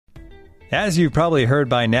As you've probably heard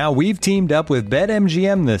by now, we've teamed up with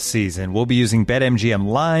BetMGM this season. We'll be using BetMGM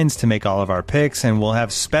lines to make all of our picks, and we'll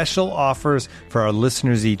have special offers for our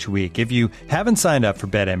listeners each week. If you haven't signed up for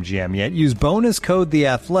BetMGM yet, use bonus code The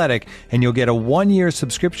Athletic, and you'll get a 1-year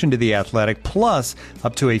subscription to The Athletic, plus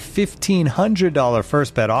up to a $1,500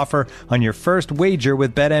 first bet offer on your first wager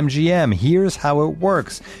with BetMGM. Here's how it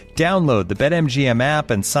works. Download the BetMGM app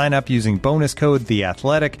and sign up using bonus code The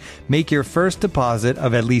Athletic. Make your first deposit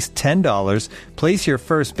of at least $10. Place your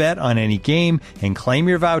first bet on any game and claim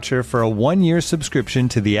your voucher for a 1-year subscription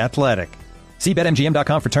to The Athletic. See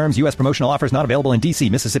BetMGM.com for terms. U.S. promotional offers not available in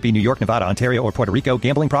D.C., Mississippi, New York, Nevada, Ontario, or Puerto Rico.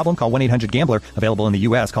 Gambling problem? Call 1-800-GAMBLER. Available in the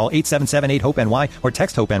U.S. Call 877-8-HOPE-NY or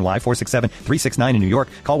text HOPE-NY 467-369 in New York.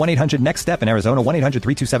 Call 1-800-NEXT-STEP in Arizona.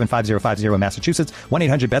 1-800-327-5050 in Massachusetts.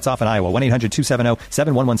 1-800-BETS-OFF in Iowa.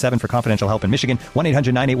 1-800-270-7117 for confidential help in Michigan.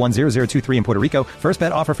 1-800-981-0023 in Puerto Rico. First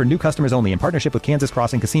bet offer for new customers only in partnership with Kansas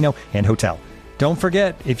Crossing Casino and Hotel. Don't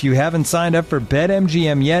forget, if you haven't signed up for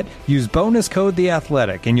BetMGM yet, use bonus code The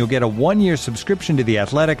Athletic, and you'll get a 1-year subscription to The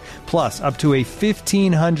Athletic, plus up to a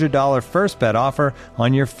 $1,500 first bet offer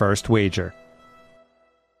on your first wager.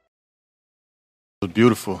 It was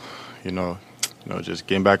beautiful, just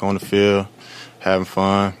getting back on the field, having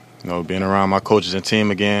fun, being around my coaches and team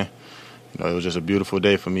again. It was just a beautiful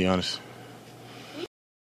day for me, honestly.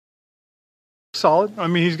 Solid. I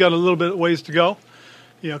mean, he's got a little bit of ways to go.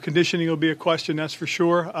 Conditioning will be a question, that's for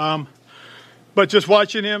sure. But just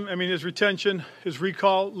watching him, his retention, his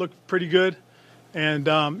recall looked pretty good. And,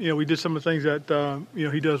 we did some of the things that,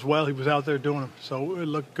 he does well. He was out there doing them. So it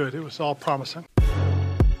looked good. It was all promising.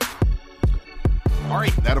 All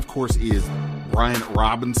right, that, of course, is Brian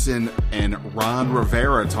Robinson and Ron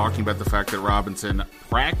Rivera talking about the fact that Robinson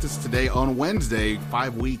practiced today on Wednesday,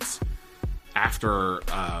 5 weeks after,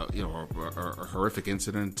 a horrific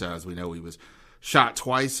incident. As we know, he was shot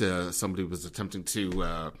twice. Somebody was attempting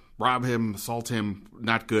to rob him, assault him.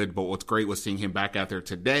 Not good, but what's great was seeing him back out there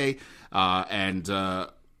today. And we're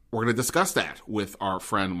going to discuss that with our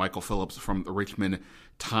friend Michael Phillips from the Richmond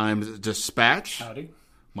Times-Dispatch. Howdy.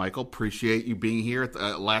 Michael, appreciate you being here at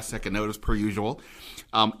the last-second notice, per usual.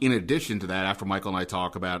 In addition to that, after Michael and I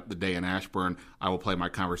talk about the day in Ashburn, I will play my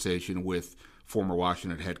conversation with former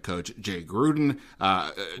Washington head coach Jay Gruden.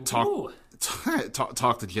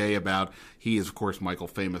 Talk to Jay about, he is, of course, Michael,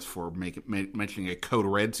 famous for mentioning a code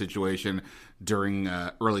red situation during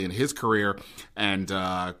early in his career, and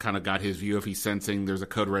kind of got his view if he's sensing there's a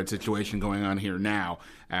code red situation going on here now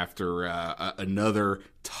after another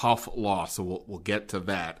tough loss. So we'll get to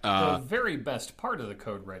that. The very best part of the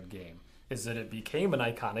code red game is that it became an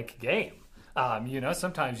iconic game.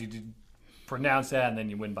 Sometimes you pronounce that and then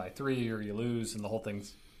you win by 3 or you lose and the whole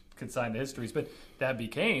thing's consigned to histories, but that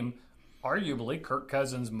became arguably Kirk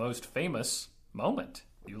Cousins' most famous moment.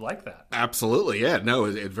 You like that? Absolutely, yeah. No,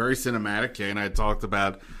 it's very cinematic. Jay and I talked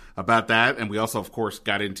about that, and we also, of course,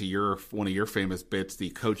 got into one of your famous bits, the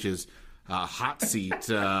coach's hot seat,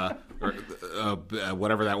 or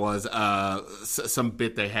whatever that was. Some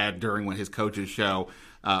bit they had during his coach's show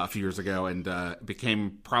a few years ago, and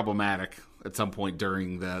became problematic at some point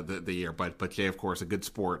during the year. But Jay, of course, a good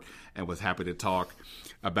sport, and was happy to talk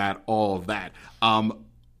about all of that.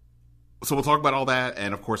 So we'll talk about all that,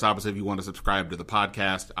 and of course, obviously, if you want to subscribe to the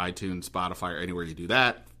podcast, iTunes, Spotify, or anywhere you do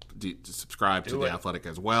that, subscribe to The Athletic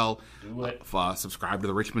as well. Do it. Subscribe to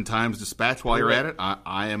the Richmond Times-Dispatch while you're at it.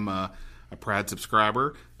 I am a proud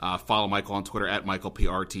subscriber. Follow Michael on Twitter at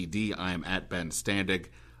MichaelPRTD. I am at Ben Standig.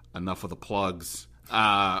 Enough of the plugs.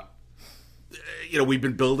 We've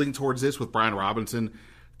been building towards this with Brian Robinson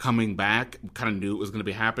coming back. Kind of knew it was going to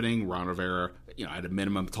be happening. Ron Rivera, at a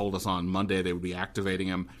minimum, told us on Monday they would be activating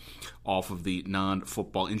him off of the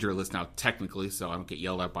non-football injury list now, technically, so I don't get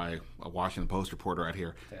yelled at by a Washington Post reporter out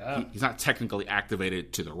here. Yeah. He's not technically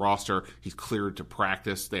activated to the roster. He's cleared to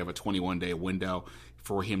practice. They have a 21-day window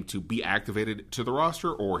for him to be activated to the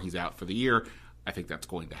roster, or he's out for the year. I think that's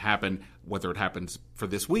going to happen. Whether it happens for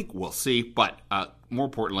this week, we'll see. But more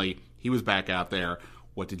importantly, he was back out there.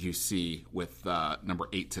 What did you see with number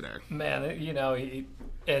 8 today? Man,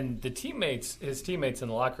 and his teammates in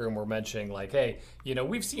the locker room were mentioning, like, hey,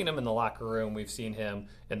 we've seen him in the locker room, we've seen him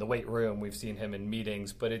in the weight room, we've seen him in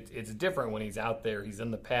meetings, but it's different when he's out there, he's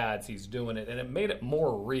in the pads, he's doing it, and it made it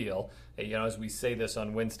more real. As we say this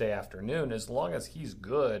on Wednesday afternoon, as long as he's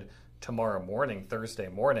good tomorrow morning, Thursday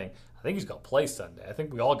morning, I think he's going to play Sunday. I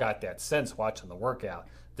think we all got that sense watching the workout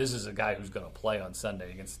this is a guy who's going to play on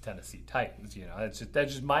Sunday against the Tennessee Titans.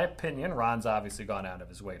 That's just my opinion. Ron's obviously gone out of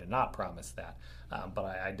his way to not promise that. But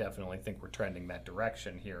I definitely think we're trending that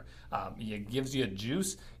direction here. It gives you a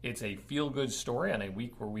juice. It's a feel-good story on a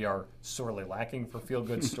week where we are sorely lacking for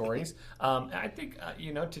feel-good stories. I think,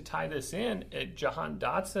 to tie this in, Jahan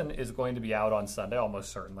Dotson is going to be out on Sunday,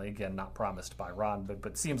 almost certainly. Again, not promised by Ron,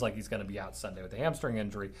 but seems like he's going to be out Sunday with a hamstring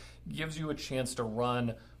injury. Gives you a chance to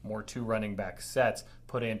run more two running back sets,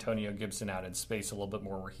 put Antonio Gibson out in space a little bit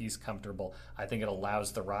more where he's comfortable. I think it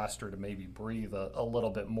allows the roster to maybe breathe a little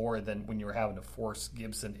bit more than when you were having to force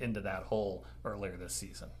Gibson into that hole earlier this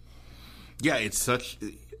season. Yeah, it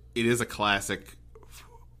is a classic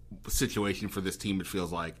situation for this team, it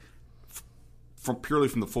feels like. Purely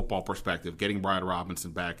from the football perspective, getting Brian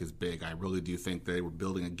Robinson back is big. I really do think they were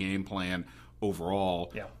building a game plan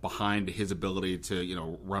overall behind his ability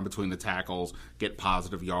to, run between the tackles, get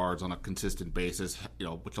positive yards on a consistent basis,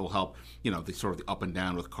 which will help, the sort of the up and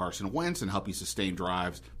down with Carson Wentz and help you sustain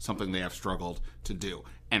drives, something they have struggled to do.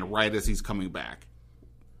 And right as he's coming back,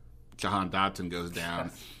 Jahan Dotson goes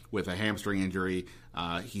down with a hamstring injury.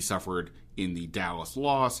 He suffered in the Dallas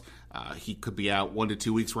loss. He could be out 1 to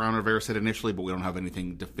 2 weeks, Ron Rivera said initially, but we don't have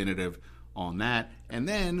anything definitive on that. And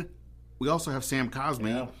then we also have Sam Cosmi.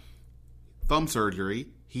 Yeah. Thumb surgery.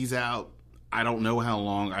 He's out. I don't know how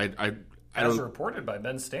long. As reported by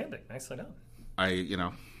Ben Standig. Nicely done.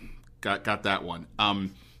 I got that one.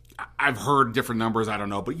 I've heard different numbers. I don't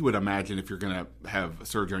know, but you would imagine if you're going to have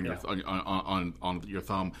surgery on your on your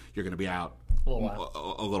thumb, you're going to be out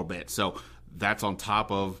a little bit. So that's on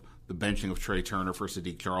top of the benching of Trey Turner for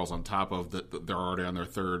Sadiq Charles. On top of they're already on their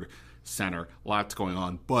third center. Lots going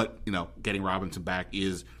on, but getting Robinson back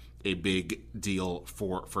is a big deal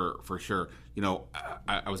for sure.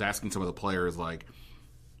 I was asking some of the players, like,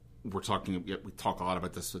 we talk a lot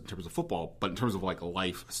about this in terms of football, but in terms of like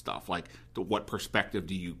life stuff, like what perspective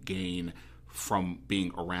do you gain from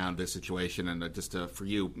being around this situation? And just for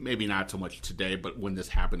you, maybe not so much today, but when this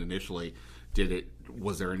happened initially,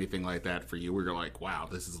 was there anything like that for you where you're like, wow,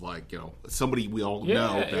 this is like, somebody we all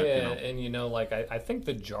know that, and I think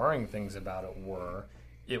the jarring things about it were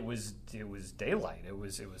it was daylight. It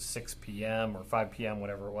was 6 p.m. or 5 p.m.,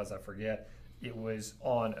 whatever it was, I forget. It was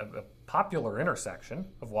on a popular intersection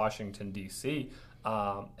of Washington, D.C.,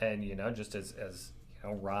 and, just as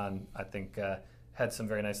Ron, I think, had some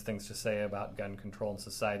very nice things to say about gun control in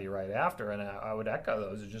society right after, and I would echo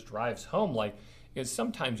those. It just drives home,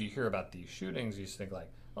 sometimes you hear about these shootings, you just think,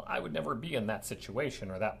 well, I would never be in that situation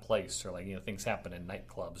or that place, or things happen in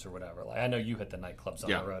nightclubs or whatever. I know you hit the nightclubs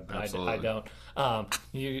on the road, but I don't.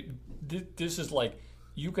 This is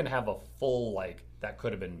you can have a full that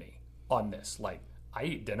could have been me on this. I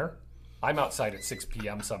eat dinner. I'm outside at 6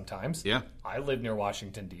 p.m. sometimes. Yeah. I live near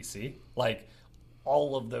Washington, D.C.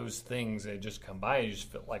 All of those things that just come by, you just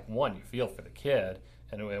feel one, you feel for the kid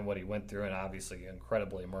and what he went through, and obviously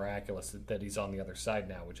incredibly miraculous that he's on the other side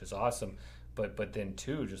now, which is awesome. But then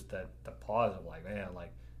too, just the pause of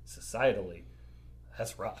societally,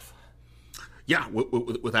 that's rough. Yeah,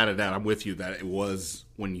 without a doubt, I'm with you that it was,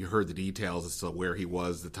 when you heard the details as to where he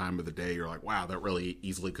was, the time of the day, you're like, wow, that really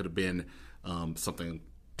easily could have been something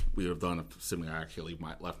we would have done, assuming I actually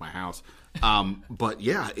left my house. But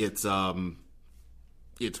yeah, it's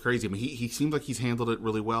crazy. I mean, he seems like he's handled it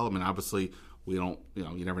really well. I mean, obviously, we don't,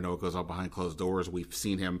 you never know what goes on behind closed doors. We've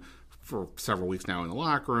seen him for several weeks now in the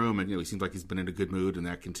locker room, and he seems like he's been in a good mood, and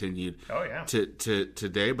that continued to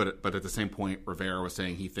today. But at the same point, Rivera was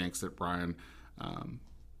saying he thinks that Brian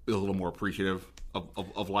is a little more appreciative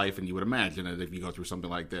of life, and you would imagine that if you go through something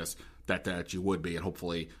like this, that you would be, and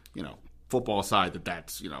hopefully, football aside,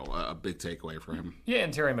 that's a big takeaway for him. Yeah,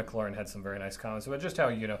 and Terry McLaurin had some very nice comments about just how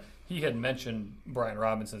he had mentioned Brian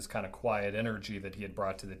Robinson's kind of quiet energy that he had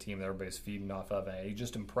brought to the team that everybody's feeding off of, and he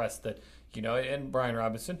just impressed that and Brian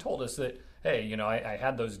Robinson told us that, hey, I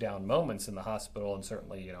had those down moments in the hospital, and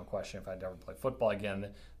certainly question if I'd ever play football again.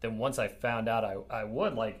 Then once I found out I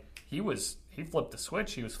would, he flipped the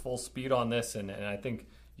switch. He was full speed on this, and I think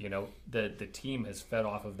the team has fed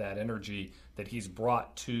off of that energy that he's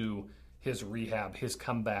brought to his rehab, his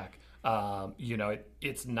comeback.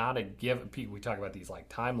 It's not a given. We talk about these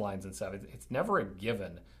timelines and stuff. It's never a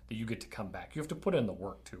given that you get to come back. You have to put in the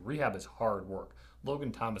work too. Rehab is hard work.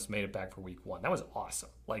 Logan Thomas made it back for week 1. That was awesome.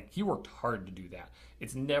 He worked hard to do that.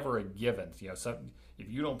 It's never a given. So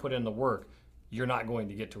if you don't put in the work, you're not going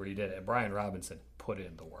to get to where you did. And Brian Robinson put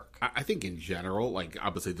in the work. I think in general, like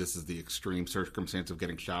obviously this is the extreme circumstance of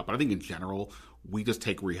getting shot, but I think in general we just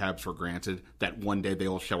take rehabs for granted that one day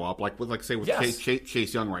they'll show up. Like say with Yes.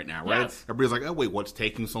 Chase Young right now, right? Yes. Everybody's like, oh wait, what's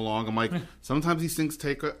taking so long? I'm like, sometimes these things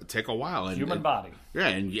take a while. Human body. Yeah,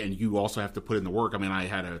 and you also have to put in the work. I mean, I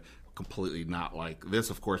had a completely not like this,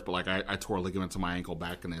 of course, but like I tore ligaments in my ankle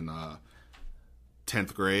back in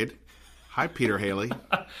 10th grade. Hi, Peter Haley.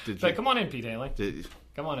 Come on in, Pete Haley.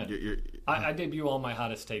 Come on in. I debut all my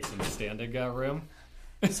hottest takes in the Standig room.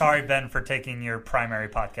 Sorry, Ben, for taking your primary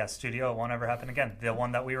podcast studio. It won't ever happen again. The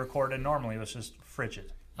one that we recorded normally was just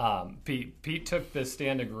frigid. Pete took the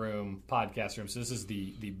Standig room podcast room, so this is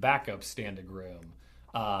the backup Standig room.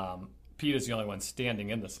 Pete is the only one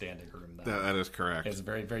standing in the Standig room, though. That is correct. It's a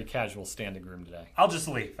very, very casual Standig room today. I'll just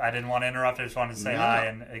leave. I didn't want to interrupt. I just wanted to say hi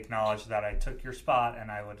and acknowledge that I took your spot,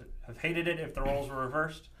 and I would have hated it if the roles were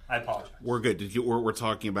reversed. I apologize. We're good. We're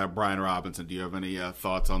talking about Brian Robinson. Do you have any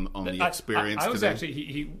thoughts on the experience I was today?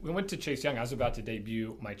 actually we went to Chase Young. I was about to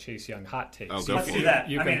debut my Chase Young hot takes. Oh, go Let's for do it. that.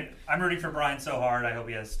 I mean, I'm rooting for Brian so hard. I hope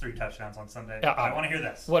he has 3 touchdowns on Sunday. I want to hear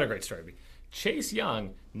this. What a great story. Chase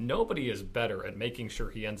Young, nobody is better at making sure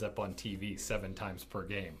he ends up on TV 7 times per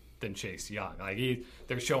game than Chase Young. Like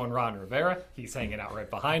they're showing Ron Rivera, he's hanging out right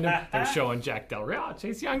behind him. They're showing Jack Del Rio. Oh,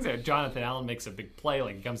 Chase Young's there. Jonathan Allen makes a big play,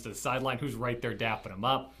 like he comes to the sideline. Who's right there dapping him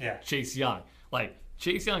up? Yeah. Chase Young. Like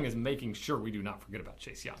Chase Young is making sure we do not forget about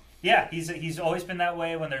Chase Young. Yeah, he's always been that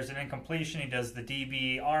way. When there's an incompletion, he does the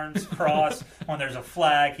DB arms cross. When there's a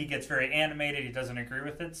flag, he gets very animated. He doesn't agree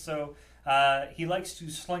with it. So he likes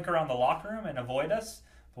to slink around the locker room and avoid us.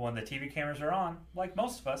 But when the TV cameras are on, like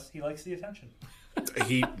most of us, he likes the attention.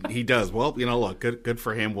 He does. Well, look, good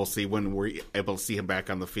for him. We'll see when we're able to see him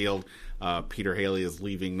back on the field. Peter Haley is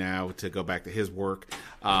leaving now to go back to his work.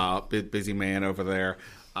 Busy man over there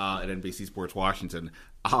at NBC Sports Washington.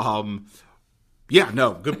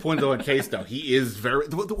 Good point though. In Case though, he is very.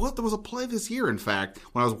 There was a play this year, in fact,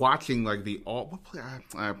 when I was watching like the all. What play?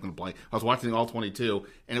 I'm going to blank. I was watching the All 22,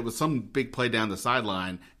 and it was some big play down the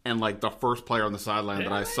sideline, and like the first player on the sideline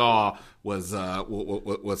that I saw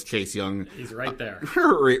was Chase Young. He's right there,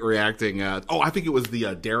 reacting. I think it was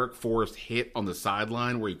the Derek Forrest hit on the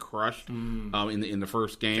sideline where he crushed in the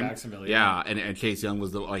first game. Jacksonville, yeah, and Chase Young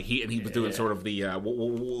was he was doing sort of the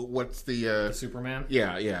what's the Superman?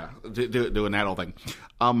 Yeah, doing that whole thing.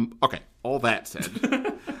 Okay, all that said,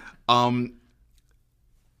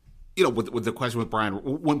 with the question with Brian,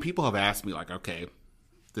 when people have asked me like, okay,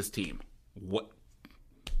 this team,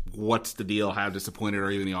 what's the deal? How disappointed are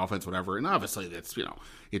you in the offense? Whatever. And obviously, that's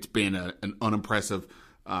it's been an unimpressive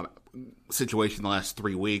situation the last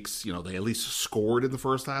 3 weeks. They at least scored in the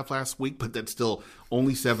first half last week, but that's still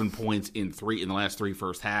only 7 points in the last 3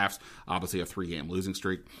 first halves. Obviously, a 3-game losing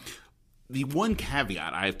streak. The one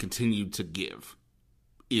caveat I have continued to give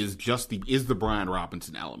is the Brian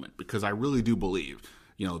Robinson element, because I really do believe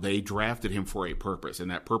they drafted him for a purpose, and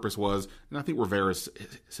that purpose was, and I think Rivera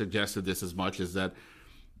suggested this as much, is that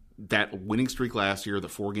winning streak last year, the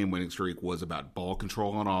 4-game winning streak, was about ball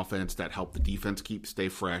control on offense that helped the defense stay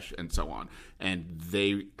fresh and so on. And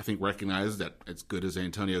they, I think, recognize that as good as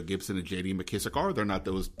Antonio Gibson and J.D. McKissick are, they're not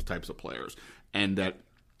those types of players. And that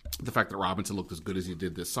the fact that Robinson looked as good as he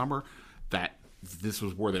did this summer, that this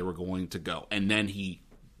was where they were going to go. And then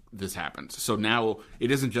this happens. So now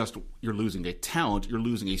it isn't just you're losing a talent, you're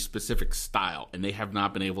losing a specific style, and they have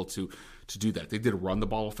not been able to do that. They did run the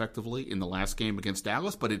ball effectively in the last game against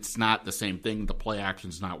Dallas, but it's not the same thing. The play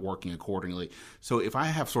action's not working accordingly. So if I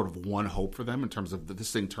have sort of one hope for them in terms of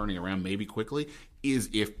this thing turning around maybe quickly, is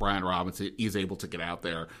if Brian Robinson is able to get out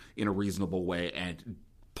there in a reasonable way and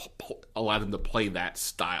allow them to play that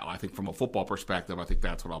style. I think from a football perspective, I think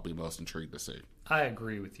that's what I'll be most intrigued to see. I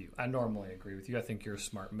agree with you. I normally agree with you. I think you're a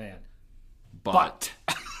smart man. But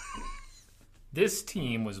this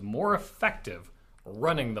team was more effective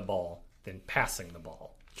running the ball than passing the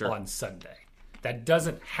ball on Sunday. That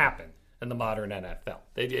doesn't happen in the modern NFL.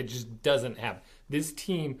 It just doesn't happen. This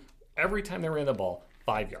team, every time they ran the ball,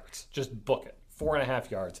 5 yards. Just book it.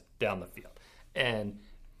 4.5 yards down the field. And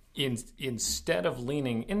instead of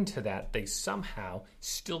leaning into that, they somehow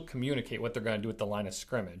still communicate what they're going to do at the line of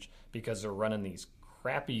scrimmage, because they're running these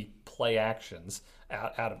crappy play actions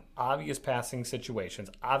out of obvious passing situations,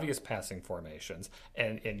 obvious passing formations,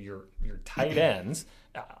 and your tight ends.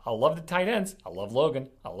 I love the tight ends. I love Logan.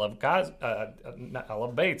 I love I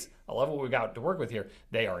love Bates. I love what we got to work with here.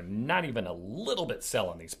 They are not even a little bit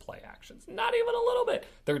selling these play actions. Not even a little bit.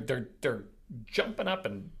 They're jumping up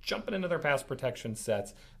and jumping into their pass protection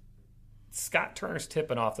sets. Scott Turner's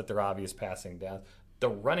tipping off that they're obvious passing down. The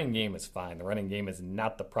running game is fine. The running game is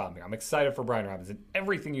not the problem here. I'm excited for Brian Robinson.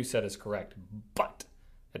 Everything you said is correct, but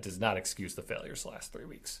it does not excuse the failures the last 3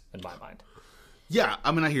 weeks, in my mind. Yeah,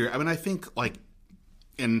 I mean, I hear. I mean, I think I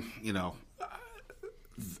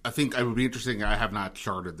think it would be interesting. I have not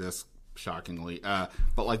charted this, shockingly,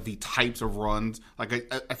 but like the types of runs,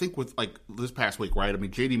 like I think with like this past week, right? I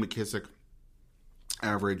mean, J.D. McKissick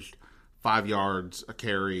averaged 5 yards a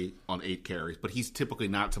carry on 8 carries, but he's typically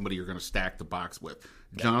not somebody you're going to stack the box with.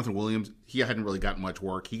 Yeah. Jonathan Williams, he hadn't really gotten much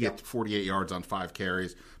work. He gets 48 yards on 5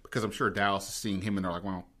 carries because I'm sure Dallas is seeing him and they're like,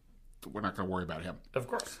 well, we're not going to worry about him. Of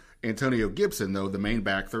course. Antonio Gibson, though, the main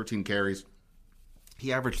back, 13 carries.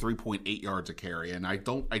 He averaged 3.8 yards a carry, and I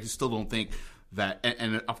just still don't think that.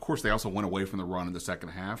 And of course, they also went away from the run in the second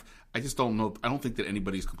half. I just don't know. I don't think that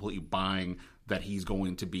anybody's completely buying that he's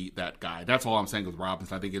going to be that guy. That's all I'm saying with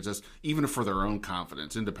Robinson. I think it's just, even for their own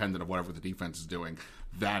confidence, independent of whatever the defense is doing,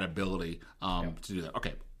 that ability to do that.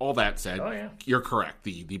 Okay, all that said, you're correct.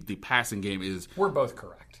 The passing game is. We're both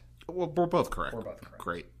correct. Well, we're both correct. We're both correct.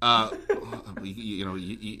 Great.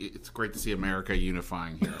 It's great to see America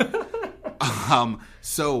unifying here.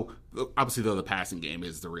 So obviously, though, the passing game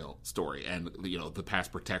is the real story, and the pass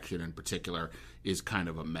protection in particular is kind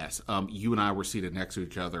of a mess. You and I were seated next to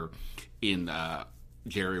each other in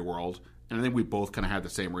Jerry World, and I think we both kind of had the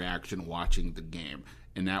same reaction watching the game,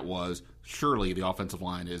 and that was surely the offensive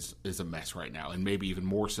line is a mess right now, and maybe even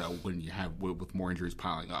more so when you have with more injuries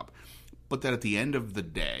piling up. But that at the end of the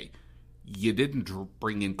day, you didn't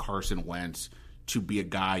bring in Carson Wentz to be a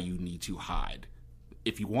guy you need to hide.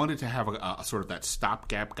 If you wanted to have a sort of that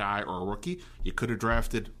stopgap guy or a rookie, you could have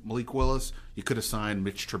drafted Malik Willis. You could have signed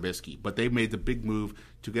Mitch Trubisky. But they made the big move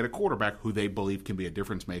to get a quarterback who they believe can be a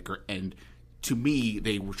difference maker. And to me,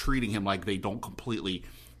 they were treating him like they don't completely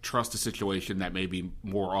trust a situation that may be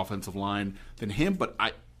more offensive line than him. But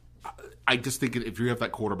I just think if you have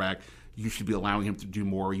that quarterback, you should be allowing him to do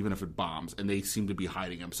more, even if it bombs. And they seem to be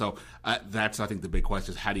hiding him. So that's, I think, the big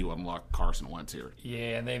question is how do you unlock Carson Wentz here?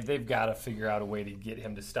 Yeah, and they've got to figure out a way to get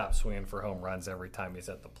him to stop swinging for home runs every time he's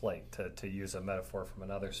at the plate, to use a metaphor from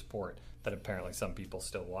another sport that apparently some people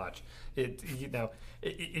still watch.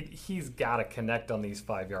 He's got to connect on these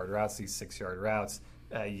 5-yard routes, these 6-yard routes.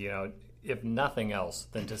 If nothing else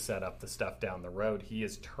than to set up the stuff down the road. He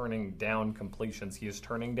is turning down completions. He is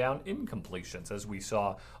turning down incompletions, as we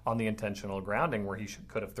saw on the intentional grounding where he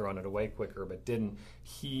could have thrown it away quicker but didn't.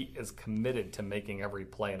 He is committed to making every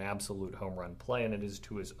play an absolute home run play, and it is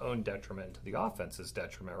to his own detriment and to the offense's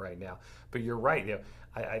detriment right now. But you're right.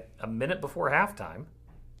 A minute before halftime,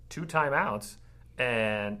 2 timeouts,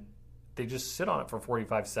 and they just sit on it for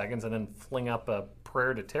 45 seconds and then fling up a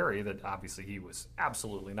prayer to Terry that obviously he was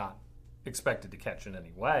absolutely not expected to catch in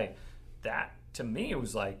any way. That, to me, it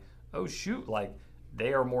was like, oh, shoot, like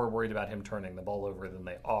they are more worried about him turning the ball over than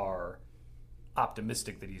they are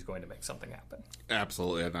optimistic that he's going to make something happen.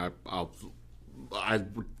 Absolutely, and I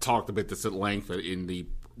talked a bit this at length in the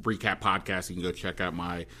recap podcast. You can go check out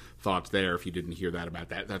my thoughts there if you didn't hear that about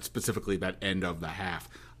that. That's specifically that end of the half.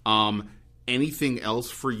 Anything else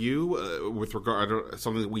for you with regard to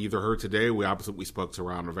something that we either heard today? We spoke to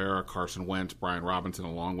Ron Rivera, Carson Wentz, Brian Robinson,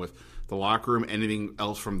 along with the locker room. Anything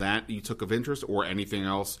else from that you took of interest, or anything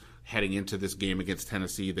else heading into this game against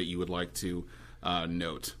Tennessee that you would like to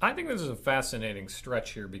note? I think this is a fascinating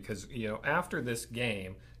stretch here because after this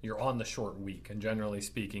game, you're on the short week, and generally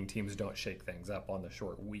speaking, teams don't shake things up on the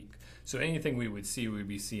short week. So anything we would see, we'd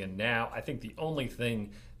be seeing now. I think the only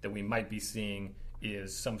thing that we might be seeing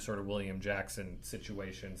is some sort of William Jackson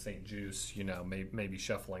situation, St. Juice, maybe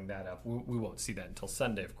shuffling that up. We won't see that until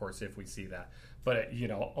Sunday, of course, if we see that. But,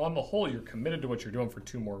 on the whole, you're committed to what you're doing for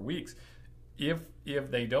 2 more weeks. If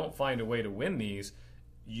they don't find a way to win these,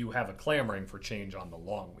 you have a clamoring for change on the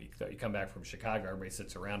long week. Though you come back from Chicago, everybody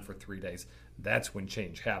sits around for 3 days. That's when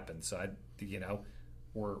change happens. So,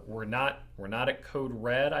 we're not at code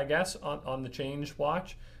red, I guess, on the change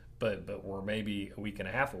watch. But we're maybe a week and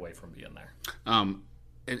a half away from being there.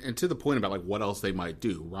 And to the point about like what else they might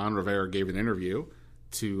do, Ron Rivera gave an interview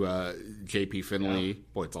to J.P. Finley. Yeah.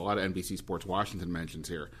 Boy, it's a lot of NBC Sports Washington mentions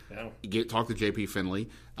here. Yeah. Talked to J.P. Finley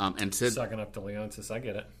and said, sucking up to Leonsis. I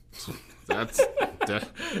get it.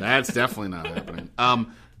 That's definitely not happening.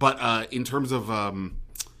 But in terms of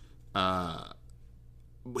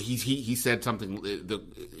he said something.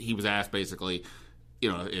 He was asked basically,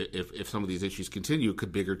 if some of these issues continue,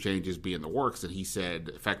 could bigger changes be in the works? And he said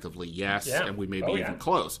effectively yes, and we may be even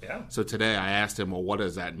close. Yeah. So today I asked him, well, what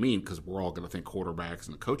does that mean? Because we're all going to think quarterbacks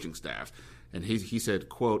and the coaching staff. And he said,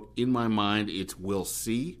 quote, in my mind, it's we'll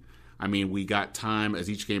see. I mean, we got time. As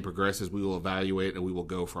each game progresses, we will evaluate and we will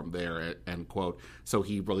go from there, end quote. So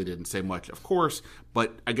he really didn't say much, of course,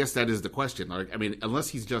 but I guess that is the question. Like, I mean, unless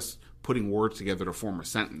he's just putting words together to form a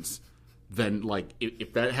sentence, then like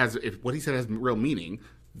if what he said has real meaning,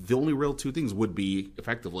 the only real two things would be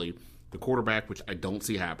effectively the quarterback, which I don't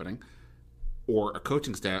see happening, or a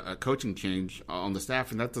coaching change on the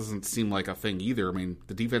staff, and that doesn't seem like a thing either. I mean,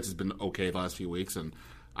 the defense has been okay the last few weeks, and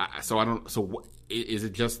is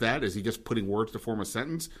it just that? Is he just putting words to form a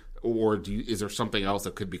sentence, or is there something else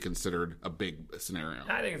that could be considered a big scenario?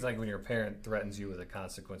 I think it's like when your parent threatens you with a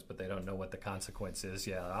consequence, but they don't know what the consequence is.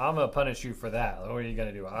 Yeah, I'm going to punish you for that. What are you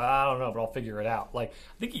going to do? I don't know, but I'll figure it out. Like,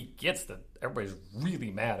 I think he gets that everybody's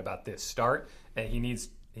really mad about this start, and he needs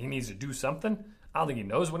to do something. I don't think he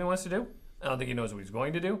knows what he wants to do. I don't think he knows what he's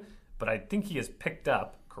going to do, but I think he has picked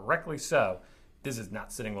up, correctly so, this is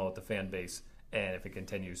not sitting well with the fan base, and if it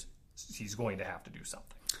continues, he's going to have to do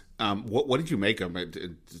something. What did you make of it?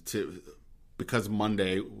 Because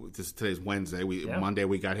Monday, today's Wednesday. Monday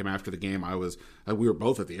we got him after the game. We were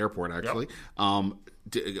both at the airport actually.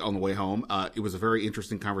 Yep. On the way home, it was a very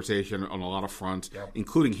interesting conversation on a lot of fronts,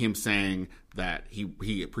 including him saying that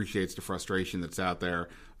he appreciates the frustration that's out there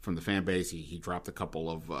from the fan base. He dropped a couple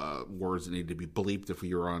of words that needed to be bleeped if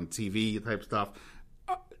we were on TV type stuff.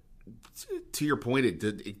 To your point,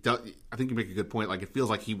 I think you make a good point. Like, it feels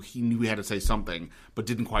like he knew he had to say something, but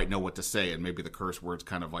didn't quite know what to say, and maybe the curse words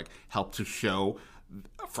kind of like helped to show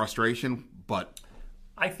frustration. But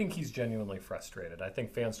I think he's genuinely frustrated. I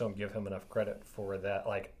think fans don't give him enough credit for that.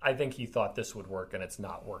 Like, I think he thought this would work, and it's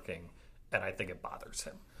not working, and I think it bothers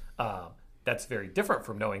him. That's very different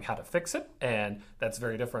from knowing how to fix it, and that's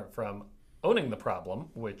very different from owning the problem,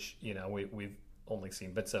 which we've only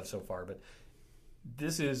seen bits of so far. But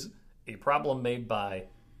this is a problem made by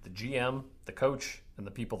the GM, the coach, and the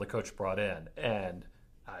people the coach brought in. And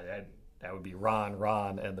that would be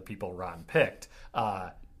Ron, and the people Ron picked.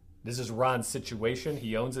 This is Ron's situation.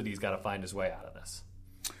 He owns it. He's got to find his way out of this.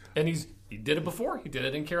 And he did it before. He did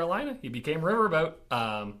it in Carolina. He became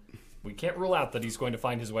Riverboat. We can't rule out that he's going to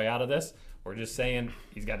find his way out of this. We're just saying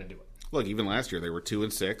he's got to do it. Look, even last year they were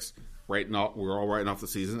 2-6. We were all writing off the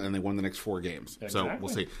season, and they won the next 4 games. Exactly. So we'll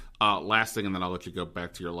see. Last thing, and then I'll let you go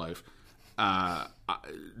back to your life.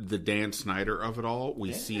 The Dan Snyder of it all.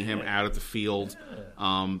 We see him out at the field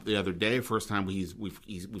the other day. First time we've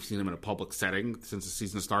seen him in a public setting since the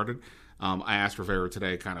season started. I asked Rivera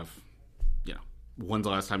today, kind of, when's the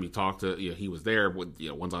last time you talked to? He was there. When's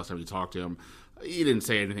the last time you talked to him? He didn't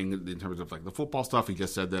say anything in terms of like the football stuff. He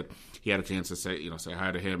just said that he had a chance to say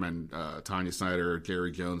hi to him and Tanya Snyder,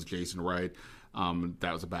 Jerry Jones, Jason Wright.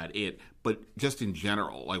 That was about it. But just in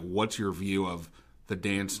general, like, what's your view of the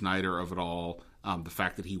Dan Snyder of it all? The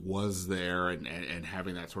fact that he was there and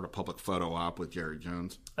having that sort of public photo op with Jerry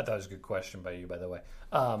Jones. I thought it was a good question by you, by the way.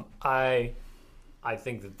 I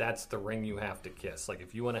think that's the ring you have to kiss. Like,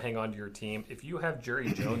 if you want to hang on to your team, if you have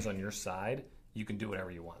Jerry Jones on your side, you can do whatever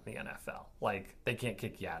you want in the NFL. Like, they can't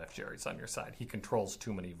kick you out if Jerry's on your side. He controls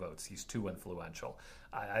too many votes. He's too influential.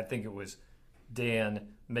 I think it was Dan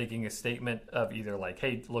making a statement of either like,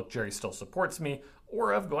 hey, look, Jerry still supports me,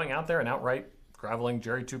 or of going out there and outright groveling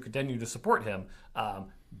Jerry to continue to support him.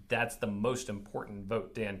 That's the most important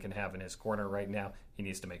vote Dan can have in his corner right now. He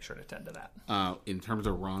needs to make sure to tend to that. In terms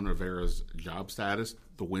of Ron Rivera's job status,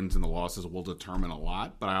 the wins and the losses will determine a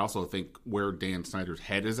lot. But I also think where Dan Snyder's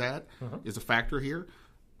head is at is a factor here.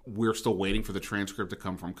 We're still waiting for the transcript to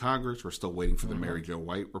come from Congress. We're still waiting for the Mary Jo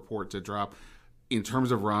White report to drop. In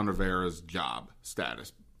terms of Ron Rivera's job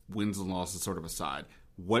status, wins and losses sort of aside,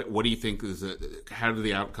 what do you think is how do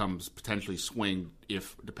the outcomes potentially swing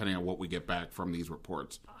depending on what we get back from these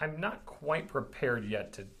reports? I'm not quite prepared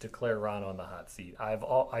yet to declare Ron on the hot seat.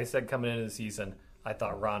 I said coming into the season, I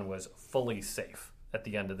thought Ron was fully safe at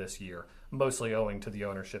the end of this year, mostly owing to the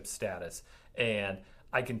ownership status. And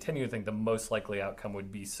I continue to think the most likely outcome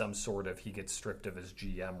would be some sort of he gets stripped of his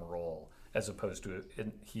GM role as opposed to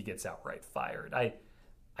he gets outright fired.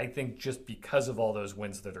 I think just because of all those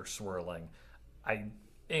wins that are swirling,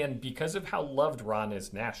 and because of how loved Ron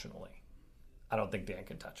is nationally, I don't think Dan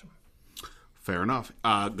can touch him. Fair enough.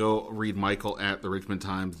 Go read Michael at the Richmond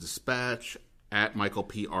Times-Dispatch, at Michael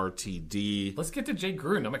PRTD. Let's get to Jay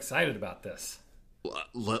Gruden. I'm excited about this.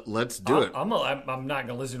 Let's do it. I'm not going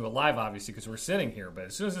to listen to it live, obviously, because we're sitting here. But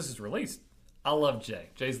as soon as this is released, I love Jay.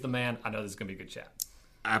 Jay's the man. I know this is going to be a good chat.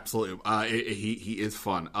 Absolutely. He is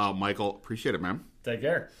fun. Michael, appreciate it, man. Take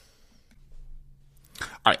care.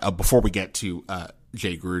 All right. Before we get to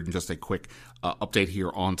Jay Gruden, just a quick update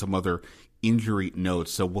here on some other injury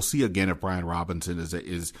notes. So we'll see again if Brian Robinson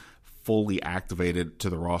is fully activated to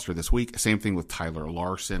the roster this week. Same thing with Tyler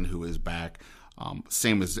Larson, who is back.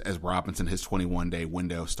 Same as Robinson, his 21-day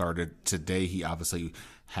window started today. He obviously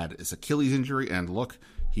had his Achilles injury, and look,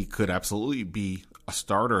 he could absolutely be a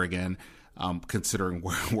starter again, considering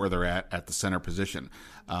where they're at the center position.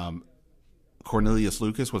 Cornelius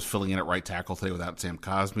Lucas was filling in at right tackle today without Sam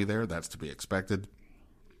Cosmi there. That's to be expected.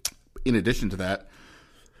 In addition to that,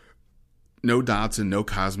 no Dotson, no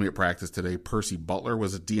Cosmi at practice today. Percy Butler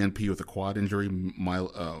was a DNP with a quad injury.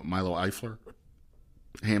 Milo Eifler,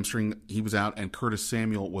 hamstring, he was out. And Curtis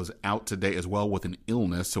Samuel was out today as well with an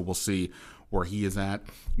illness, so we'll see where he is at.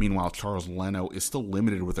 Meanwhile, Charles Leno is still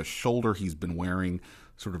limited with a shoulder. He's been wearing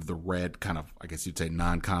sort of the red kind of, I guess you'd say,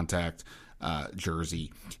 non-contact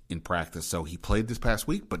jersey in practice. So he played this past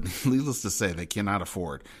week, but needless to say, they cannot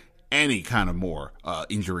afford any kind of more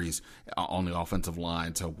injuries on the offensive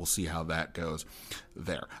line. So we'll see how that goes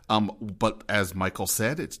there. But as Michael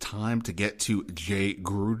said, it's time to get to Jay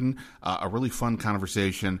Gruden. A really fun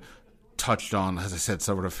conversation, touched on, as I said,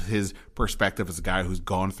 sort of his perspective as a guy who's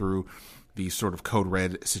gone through these sort of code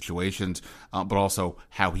red situations, but also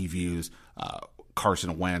how he views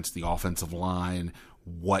Carson Wentz, the offensive line,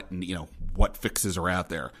 what fixes are out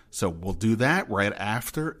there. So we'll do that right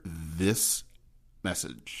after this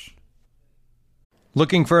message.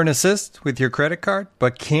 Looking for an assist with your credit card,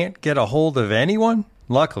 but can't get a hold of anyone?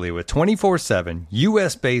 Luckily, with 24/7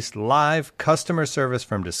 U.S.-based live customer service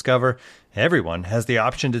from Discover, everyone has the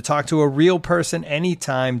option to talk to a real person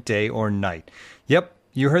anytime, day or night. Yep,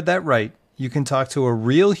 you heard that right. You can talk to a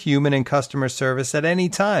real human in customer service at any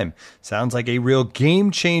time. Sounds like a real game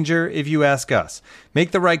changer if you ask us.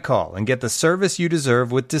 Make the right call and get the service you deserve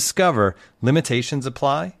with Discover. Limitations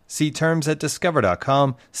apply. See terms at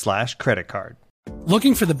discover.com/creditcard.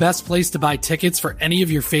 Looking for the best place to buy tickets for any of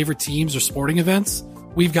your favorite teams or sporting events?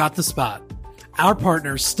 We've got the spot. Our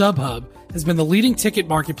partner, StubHub, has been the leading ticket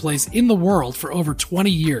marketplace in the world for over 20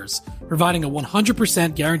 years, providing a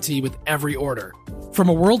 100% guarantee with every order. From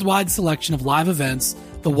a worldwide selection of live events,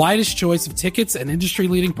 the widest choice of tickets, and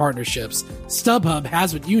industry-leading partnerships, StubHub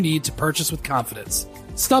has what you need to purchase with confidence.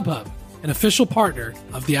 StubHub, an official partner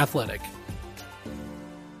of The Athletic.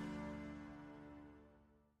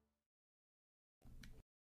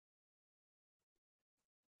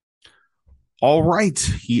 All right,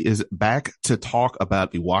 he is back to talk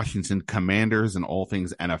about the Washington Commanders and all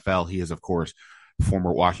things NFL. He is, of course,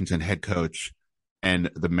 former Washington head coach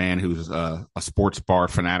and the man who's a sports bar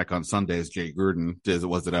fanatic on Sundays, Jay Gruden.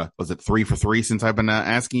 Was it 3 for 3 since I've been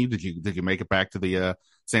asking you? Did you make it back to the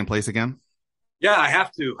same place again? Yeah, I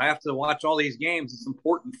have to. I have to watch all these games. It's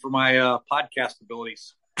important for my podcast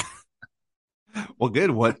abilities. Well,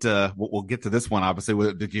 good. We'll get to this one.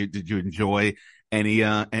 Obviously, did you enjoy any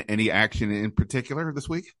action in particular this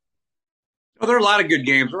week? Well, there are a lot of good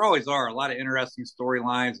games. There always are a lot of interesting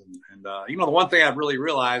storylines, and the one thing I've really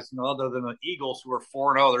realized, other than the Eagles who are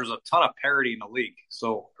 4-0, there's a ton of parity in the league.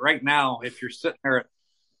 So right now, if you're sitting there at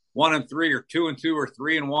 1-3 or 2-2 or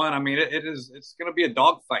 3-1, I mean, it's going to be a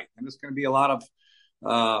dogfight, and it's going to be a lot of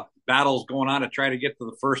battles going on to try to get to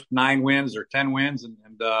the first 9 wins or 10 wins, and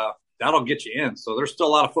that'll get you in. So there's still a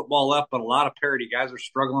lot of football left, but a lot of parity. Guys are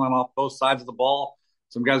struggling on both sides of the ball.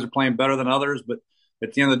 Some guys are playing better than others, but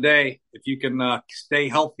at the end of the day, if you can stay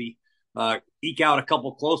healthy, eke out a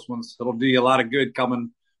couple close ones, it'll do you a lot of good coming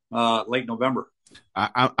late November.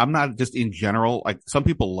 I'm not, just in general, like some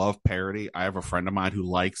people love parity. I have a friend of mine who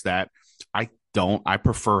likes that. I don't. I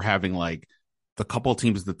prefer having like the couple of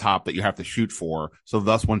teams at the top that you have to shoot for. So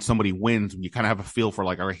thus, when somebody wins, you kind of have a feel for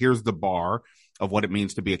like, all right, here's the bar of what it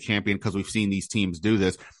means to be a champion because we've seen these teams do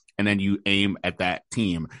this, and then you aim at that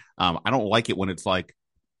team. I don't like it when it's like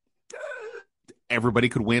everybody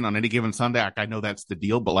could win on any given Sunday. I know that's the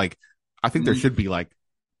deal, but like I think there should be like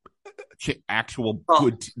actual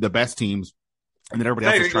good, the best teams, and then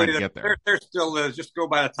everybody else is trying to get there. They're still just go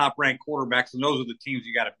by the top ranked quarterbacks, and those are the teams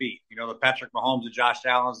you got to beat. The Patrick Mahomes, the Josh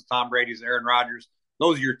Allen's, the Tom Brady's, the Aaron Rodgers.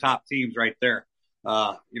 Those are your top teams right there.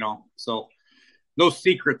 So no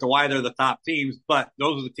secret to why they're the top teams, but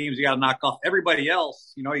those are the teams you got to knock off. Everybody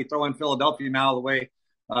else, you throw in Philadelphia now, the way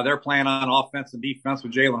they're playing on offense and defense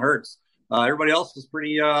with Jalen Hurts. Everybody else is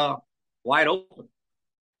pretty wide open.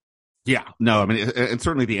 Yeah, no, I mean, and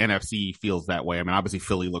certainly the NFC feels that way. I mean, obviously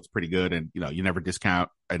Philly looks pretty good, and you never discount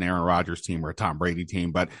an Aaron Rodgers team or a Tom Brady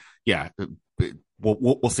team. But yeah,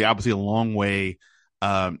 we'll see. Obviously, a long way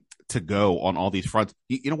to go on all these fronts.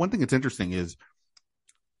 One thing that's interesting is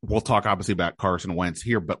we'll talk obviously about Carson Wentz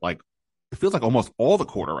here, but like it feels like almost all the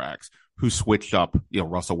quarterbacks who switched up,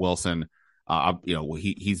 Russell Wilson,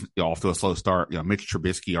 he's off to a slow start. Mitch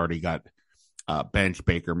Trubisky already got bench.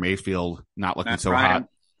 Baker Mayfield not looking so hot.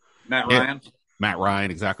 Matt Ryan. Matt Ryan,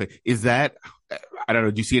 exactly. Is that, I don't know,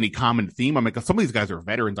 do you see any common theme? I mean, because some of these guys are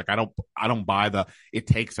veterans. Like, I don't buy it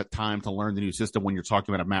takes a time to learn the new system when you're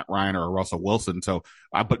talking about a Matt Ryan or a Russell Wilson. So,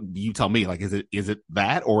 but you tell me, like, is it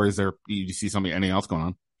that, or is there, do you see anything else going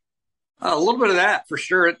on? A little bit of that for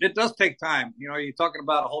sure. It does take time. You know, you're talking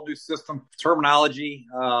about a whole new system, terminology,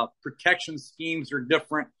 protection schemes are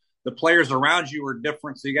different. The players around you are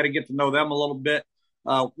different. So you got to get to know them a little bit.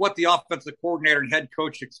 What the offensive coordinator and head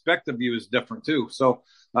coach expect of you is different too. So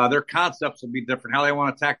their concepts will be different. How they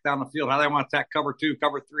want to attack down the field, how they want to attack cover 2,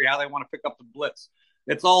 cover 3, how they want to pick up the blitz.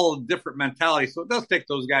 It's all a different mentality. So it does take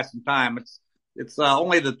those guys some time. It's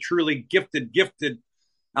only the truly gifted,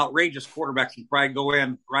 outrageous quarterbacks can probably go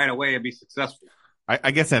in right away and be successful.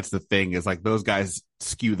 I guess that's the thing, is like those guys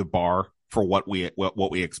skew the bar for what we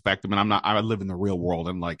expect. I mean, I live in the real world,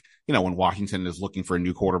 and like, you know, when Washington is looking for a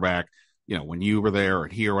new quarterback, you know, when you were there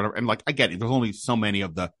and here, or whatever, and like, I get it. There's only so many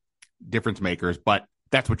of the difference makers, but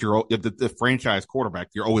that's what the franchise quarterback.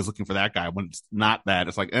 You're always looking for that guy. When it's not that,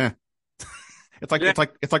 it's like,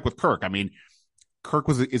 it's like with Kirk. I mean, Kirk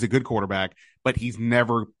is a good quarterback, but he's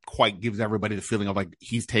never quite gives everybody the feeling of like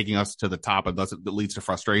he's taking us to the top, and thus it leads to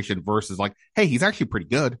frustration versus like, hey, he's actually pretty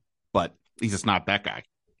good, but he's just not that guy.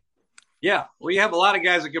 Yeah. Well, you have a lot of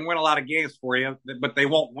guys that can win a lot of games for you, but they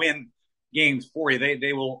won't win games for you.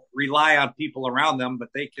 They will rely on people around them, but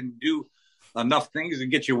they can do enough things to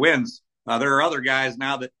get you wins. There are other guys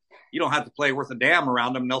now that you don't have to play worth a damn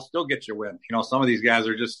around them, and they'll still get you win. You know, some of these guys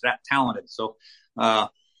are just that talented. So,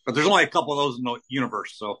 but there's only a couple of those in the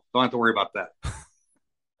universe, so don't have to worry about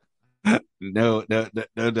that. No doubt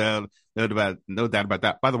about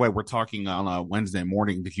that. By the way, we're talking on a Wednesday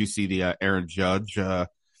morning. Did you see the Aaron Judge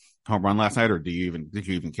home run last night, or did you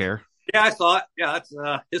even care? Yeah, I saw it. Yeah, that's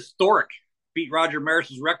historic. Beat Roger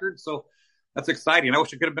Maris's record, so that's exciting. I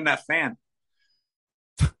wish I could have been that fan.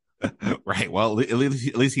 Right. Well, at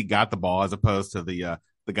least he got the ball, as opposed to the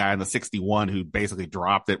guy in the 61 who basically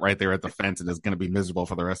dropped it right there at the fence and is going to be miserable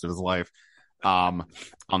for the rest of his life. On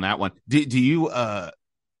that one, do you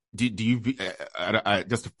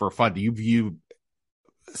just for fun, do you view,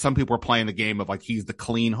 some people are playing the game of like he's the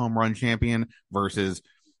clean home run champion versus,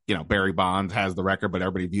 you know, Barry Bonds has the record, but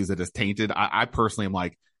everybody views it as tainted. I personally am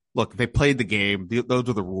like, look, they played the game. Those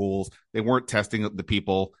are the rules. They weren't testing the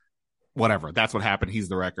people. Whatever. That's what happened. He's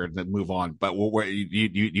the record. Then move on. But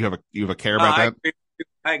you have a care about that?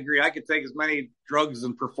 I agree. I could take as many drugs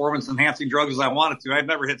and performance enhancing drugs as I wanted to. I'd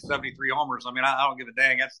never hit 73 homers. I mean, I don't give a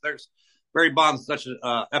dang. There's Barry Bonds, such an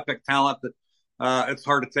epic talent that it's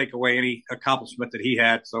hard to take away any accomplishment that he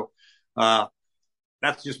had. So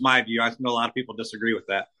that's just my view. I know a lot of people disagree with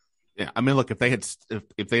that. Yeah, I mean, look, if they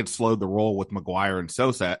had slowed the roll with McGuire and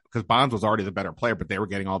Sosa, because Bonds was already the better player, but they were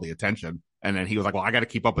getting all the attention, and then he was like, "Well, I got to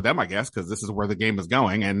keep up with them, I guess, because this is where the game is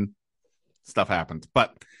going," and stuff happens.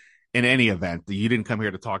 But in any event, you didn't come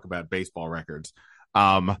here to talk about baseball records.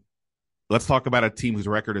 Let's talk about a team whose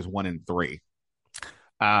record is 1-3.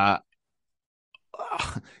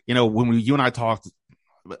 You know, when you and I talked,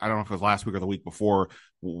 I don't know if it was last week or the week before,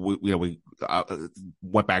 we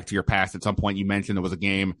went back to your past. At some point, you mentioned there was a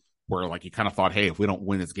game where, like, you kind of thought, hey, if we don't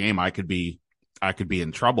win this game, I could be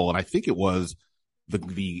in trouble. And I think it was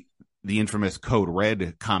the infamous Code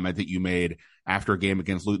Red comment that you made after a game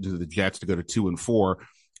against the Jets to go to 2-4.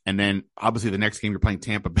 And then obviously the next game you're playing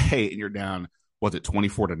Tampa Bay and you're down, was it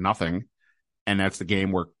 24-0? And that's the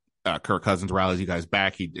game where Kirk Cousins rallies you guys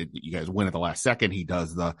back. You guys win at the last second. He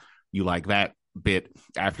does you like that bit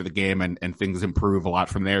after the game, and things improve a lot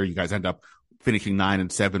from there. You guys end up finishing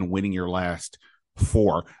 9-7, winning your last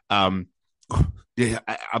 4. Yeah,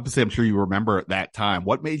 obviously I'm sure you remember that time.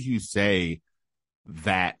 What made you say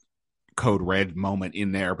that Code Red moment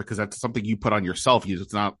in there? Because that's something you put on yourself.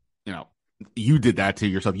 It's not, you did that to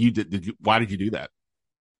yourself. Why did you do that?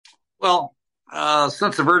 Well,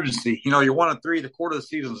 sense of urgency. You're 1-3. The quarter of the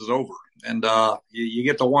season is over, and you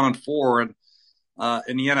get to 1-4. And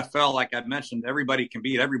in the NFL, like I mentioned, everybody can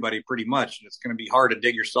beat everybody pretty much, and it's going to be hard to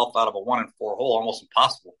dig yourself out of a 1-4 hole. Almost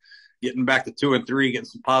impossible. Getting back to 2-3, getting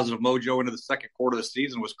some positive mojo into the second quarter of the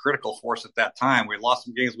season was critical for us at that time. We had lost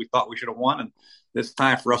some games we thought we should have won, and it's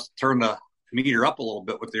time for us to turn the meter up a little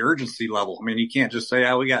bit with the urgency level. I mean, you can't just say,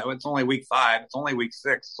 it's only week 5, it's only week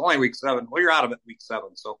 6, it's only week 7. Well, you're out of it week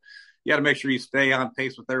 7. So you got to make sure you stay on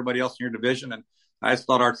pace with everybody else in your division. And I just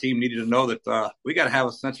thought our team needed to know that we got to have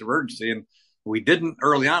a sense of urgency. And we didn't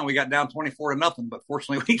early on. We got down 24-0, but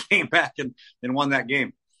fortunately we came back and won that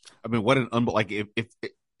game. I mean, what an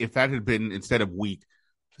if that had been instead of week,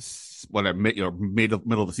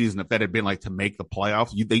 middle of the season, if that had been like to make the playoffs,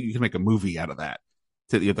 you can make a movie out of that.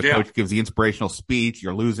 The coach gives the inspirational speech.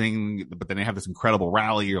 You're losing, but then they have this incredible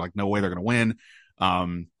rally. You're like, no way they're going to win.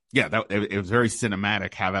 It was very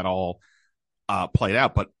cinematic how that all played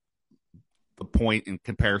out. But the point in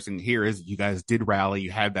comparison here is you guys did rally.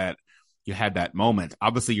 You had that moment.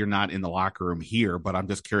 Obviously, you're not in the locker room here, but I'm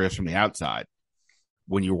just curious from the outside.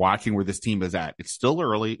 When you're watching where this team is at, it's still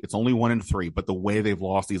early. It's only 1-3, but the way they've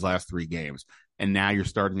lost these last 3 games, and now you're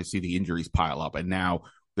starting to see the injuries pile up, and now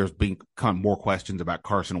there's become more questions about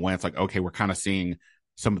Carson Wentz. Like, okay, we're kind of seeing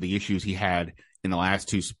some of the issues he had in the last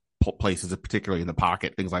 2 places, particularly in the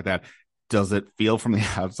pocket, things like that. Does it feel from the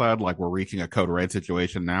outside like we're reaching a code red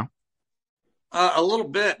situation now? A little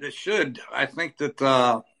bit. It should. I think that,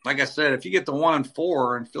 like I said, if you get to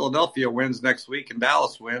 1-4 and Philadelphia wins next week and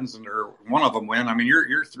Dallas wins, or one of them win, I mean,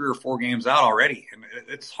 you're 3 or 4 games out already, and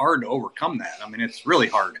it's hard to overcome that. I mean, it's really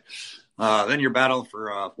hard. Then you're battling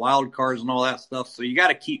for wild cards and all that stuff. So you got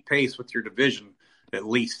to keep pace with your division at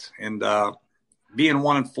least. And being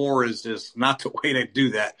 1-4 is just not the way to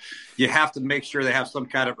do that. You have to make sure they have some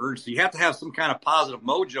kind of urgency. You have to have some kind of positive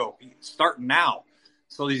mojo starting now.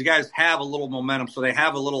 So these guys have a little momentum, so they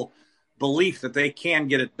have a little belief that they can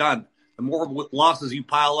get it done. The more losses you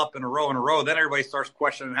pile up in a row, then everybody starts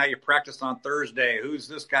questioning how you practice on Thursday. Who's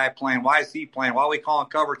this guy playing? Why is he playing? Why are we calling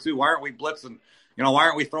cover 2? Why aren't we blitzing? Why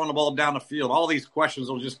aren't we throwing the ball down the field? All these questions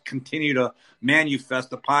will just continue to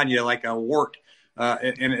manifest upon you like a wart,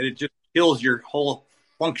 and it just kills your whole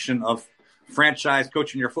function of franchise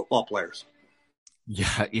coaching your football players.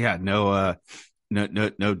 Yeah, no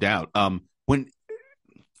doubt. When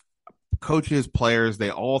coaches, players,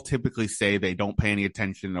 they all typically say they don't pay any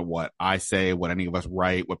attention to what I say, what any of us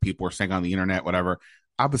write, what people are saying on the internet, whatever.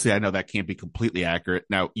 Obviously, I know that can't be completely accurate.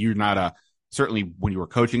 Now, you're not certainly when you were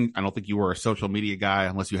coaching, I don't think you were a social media guy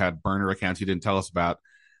unless you had burner accounts you didn't tell us about.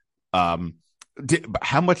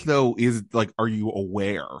 How much, though, are you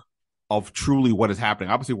aware of truly what is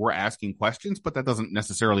happening? Obviously, we're asking questions, but that doesn't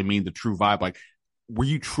necessarily mean the true vibe. Like, were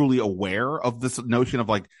you truly aware of this notion of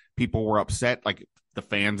like people were upset, like the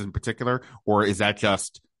fans in particular, or is that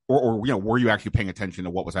just, or were you actually paying attention to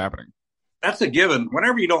what was happening? That's a given.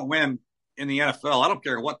 Whenever you don't win in the NFL, I don't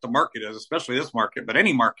care what the market is, especially this market, but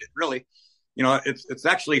any market really. It's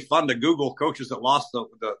actually fun to Google coaches that lost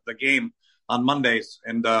the game on Mondays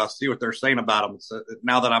and see what they're saying about them.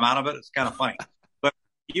 Now that I'm out of it, it's kind of funny. But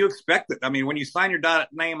you expect it. I mean, when you sign your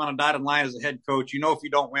name on a dotted line as a head coach, if you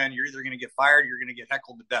don't win, you're either going to get fired, or you're going to get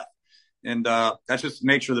heckled to death. And that's just the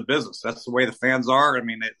nature of the business. That's the way the fans are. I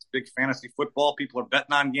mean, it's big fantasy football. People are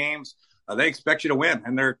betting on games. They expect you to win,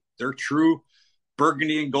 and they're true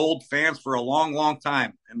burgundy and gold fans for a long, long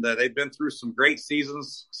time. And they've been through some great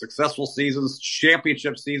seasons, successful seasons,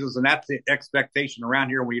 championship seasons, and that's the expectation around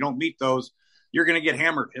here. When you don't meet those, you're going to get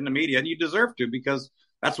hammered in the media, and you deserve to, because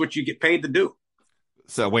that's what you get paid to do.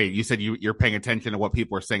 So wait, you said you're paying attention to what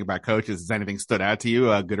people are saying about coaches. Has anything stood out to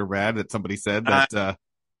you, good or bad, that somebody said that?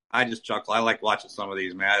 I just chuckle. I like watching some of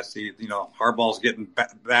these, man. I see, Harbaugh's getting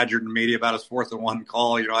badgered in the media about his 4th and 1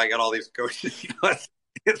 call. I got all these coaches.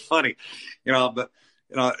 It's funny, but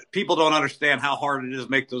people don't understand how hard it is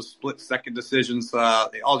to make those split-second decisions.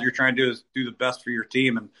 All you're trying to do is do the best for your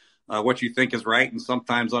team and what you think is right. And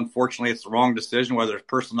sometimes, unfortunately, it's the wrong decision, whether it's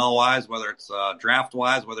personnel-wise, whether it's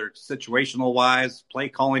draft-wise, whether it's situational-wise,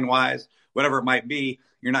 play-calling-wise, whatever it might be.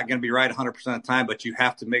 You're not going to be right 100% of the time, but you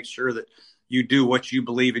have to make sure that you do what you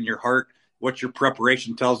believe in your heart, what your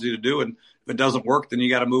preparation tells you to do. And if it doesn't work, then you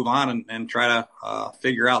got to move on and try to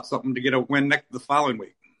figure out something to get a win the following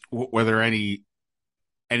week. Were there anything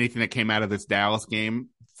that came out of this Dallas game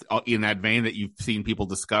in that vein that you've seen people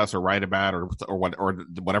discuss or write about, or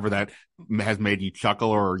whatever that has made you chuckle,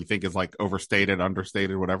 or you think is like overstated,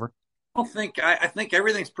 understated, whatever? I think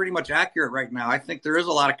everything's pretty much accurate right now. I think there is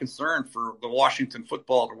a lot of concern for the Washington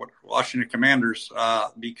Commanders,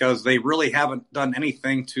 because they really haven't done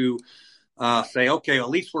anything to say, okay, at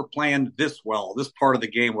least we're playing this part of the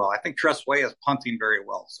game well. I think Tressway is punting very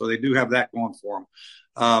well, so they do have that going for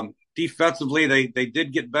them. Defensively, they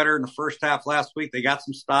did get better in the first half last week. They got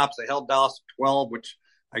some stops. They held Dallas to 12, which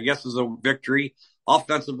I guess is a victory.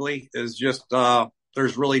 Offensively is just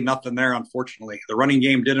there's really nothing there, unfortunately. The running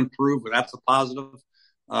game did improve, but that's a positive.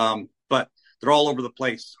 But they're all over the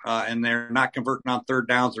place, and they're not converting on third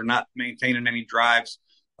downs. They're not maintaining any drives.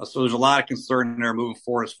 So there's a lot of concern there moving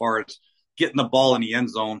forward as far as getting the ball in the end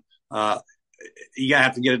zone. You got to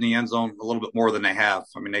have to get in the end zone a little bit more than they have.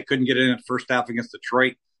 I mean, they couldn't get in the first half against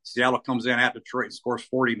Detroit. Seattle comes in at Detroit and scores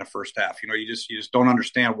 40 in the first half. You just don't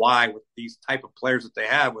understand why, with these type of players that they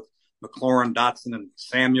have with McLaurin, Dotson, and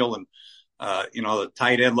Samuel, and the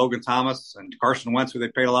tight end Logan Thomas and Carson Wentz, who they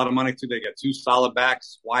paid a lot of money to. They got 2 solid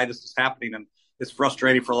backs. Why this is happening, and it's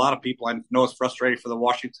frustrating for a lot of people. I know it's frustrating for the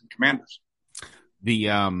Washington Commanders. I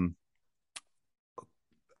don't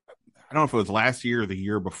know if it was last year or the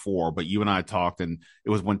year before, but you and I talked, and it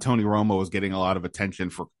was when Tony Romo was getting a lot of attention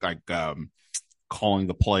for calling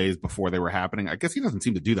the plays before they were happening. I guess he doesn't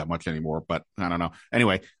seem to do that much anymore, but I don't know.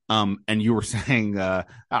 Anyway, and you were saying,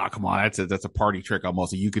 come on, that's a party trick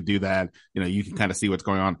almost. You could do that. You can kind of see what's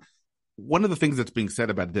going on. One of the things that's being said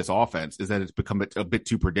about this offense is that it's become a bit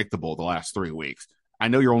too predictable the last 3 weeks. I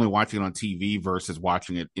know you're only watching it on TV versus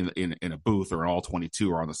watching it in a booth or an all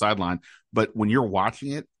 22 or on the sideline, but when you're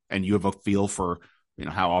watching it and you have a feel for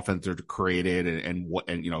how offenses are created and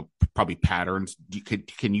probably patterns,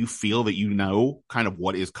 can you feel that kind of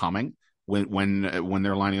what is coming when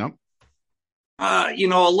they're lining up? A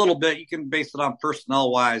little bit. You can base it on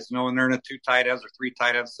personnel wise. When they're in a 2 tight ends or 3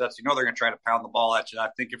 tight end sets, they're going to try to pound the ball at you. I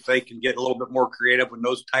think if they can get a little bit more creative with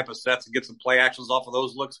those type of sets and get some play actions off of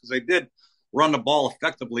those looks, because they did run the ball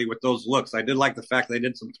effectively with those looks. I did like the fact they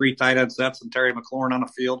did some 3 tight end sets and Terry McLaurin on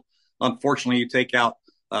the field. Unfortunately, you take out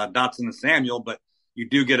Dotson and Samuel, but you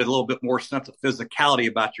do get a little bit more sense of physicality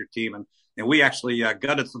about your team. And we actually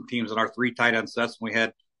gutted some teams in our 3 tight end sets when we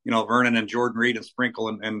had, Vernon and Jordan Reed and Sprinkle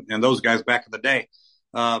and those guys back in the day.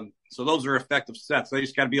 So those are effective sets. They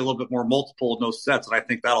just got to be a little bit more multiple in those sets. And I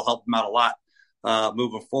think that'll help them out a lot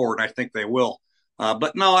moving forward. I think they will.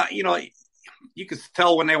 But no, you can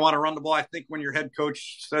tell when they want to run the ball. I think when your head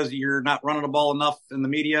coach says you're not running the ball enough in the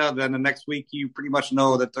media, then the next week you pretty much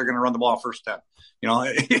know that they're going to run the ball first 10.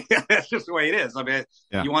 That's just the way it is. I mean,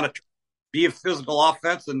 You want to be a physical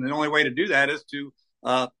offense, and the only way to do that is to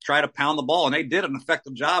try to pound the ball. And they did an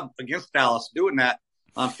effective job against Dallas doing that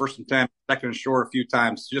on 1st and 10, 2nd and short a few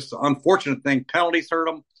times. Just an unfortunate thing. Penalties hurt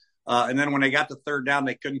them. And then when they got to 3rd down,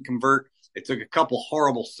 they couldn't convert. They took a couple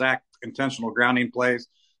horrible sack intentional grounding plays,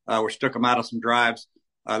 which took them out of some drives.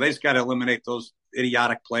 They just got to eliminate those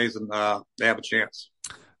idiotic plays, and they have a chance.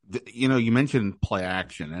 You mentioned play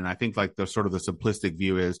action, and I think like the sort of the simplistic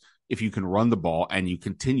view is if you can run the ball and you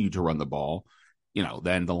continue to run the ball,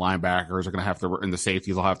 then the linebackers are going to have to, and the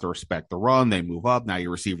safeties will have to respect the run. They move up. Now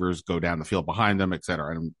your receivers go down the field behind them, et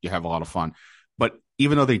cetera, and you have a lot of fun. But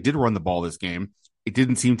even though they did run the ball this game, it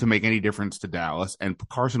didn't seem to make any difference to Dallas. And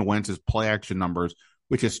Carson Wentz's play action numbers,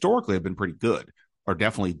 which historically have been pretty good, are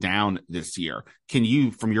definitely down this year. Can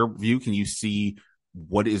you, from your view, can you see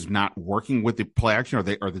what is not working with the play action?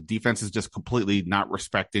 Are the defenses just completely not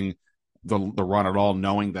respecting the run at all,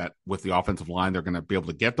 knowing that with the offensive line they're going to be able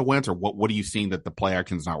to get the Wentz? Or what are you seeing that the play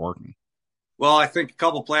action is not working? Well, I think a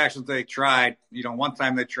couple play actions they tried. One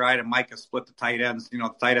time they tried and Micah split the tight ends. The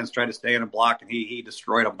tight ends tried to stay in a block and he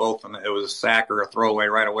destroyed them both, and it was a sack or a throwaway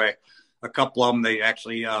right away. A couple of them they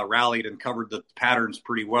actually rallied and covered the patterns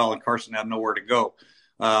pretty well, and Carson had nowhere to go.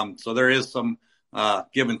 So there is some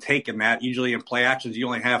give and take in that. Usually in play actions, you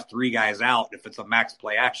only have 3 guys out if it's a max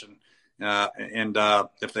play action. And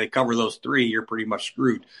if they cover those 3, you're pretty much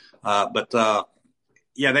screwed.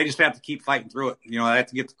 They just have to keep fighting through it. They have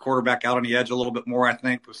to get the quarterback out on the edge a little bit more, I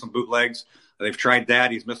think, with some bootlegs. They've tried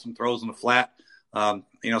that. He's missed some throws in the flat.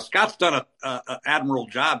 Scott's done an admirable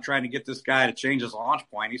job trying to get this guy to change his launch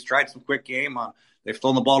point. He's tried some quick game. They've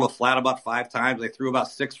thrown the ball to the flat about 5 times. They threw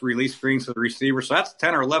about 6 release screens to the receiver. So that's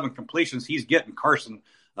 10 or 11 completions he's getting. Carson,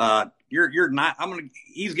 you're not.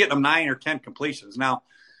 He's getting them 9 or 10 completions. Now,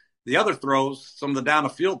 the other throws, some of the down the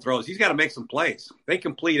field throws, he's got to make some plays. They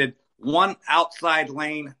completed 1 outside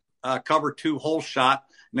lane cover 2 hole shot,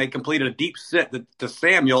 and they completed a deep sit to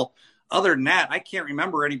Samuel. Other than that, I can't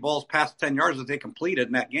remember any balls past 10 yards that they completed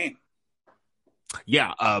in that game.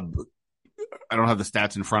 Yeah, I don't have the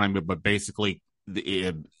stats in front of me, but basically,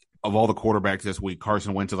 of all the quarterbacks this week,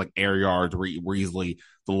 Carson Wentz is like air yards were easily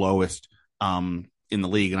the lowest in the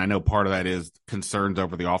league. And I know part of that is concerns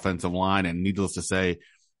over the offensive line. And needless to say,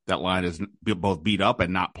 that line is both beat up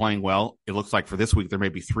and not playing well. It looks like for this week, there may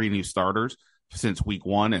be 3 new starters since week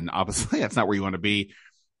 1. And obviously, that's not where you want to be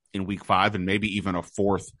in week 5, and maybe even a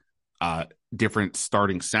 4th different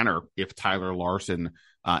starting center if Tyler Larson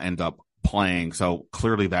ends up playing. So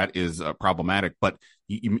clearly that is problematic. But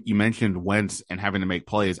you mentioned Wentz and having to make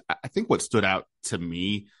plays. I think what stood out to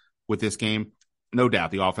me with this game, no doubt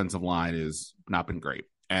the offensive line has not been great.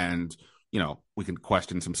 And, we can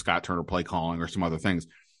question some Scott Turner play calling or some other things.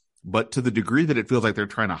 But to the degree that it feels like they're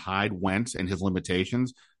trying to hide Wentz and his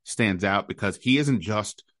limitations stands out, because he isn't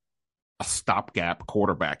just a stopgap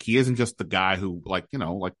quarterback. He isn't just the guy who,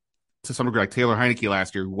 to some degree, like Taylor Heineke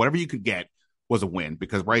last year, whatever you could get was a win,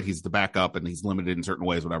 because, right, he's the backup and he's limited in certain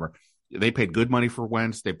ways, whatever. They paid good money for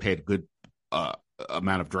Wentz. They paid a good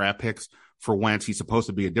amount of draft picks for Wentz. He's supposed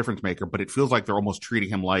to be a difference maker, but it feels like they're almost treating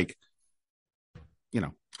him like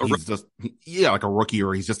he's just like a rookie,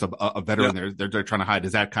 or he's just a veteran. Yeah. They're trying to hide.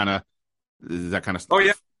 Is that kind of stuff? Oh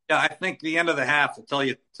yeah. Yeah, I think the end of the half will tell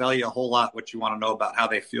you a whole lot what you want to know about how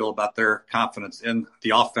they feel about their confidence in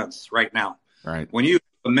the offense right now. Right. When you have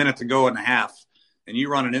a minute to go in the half and you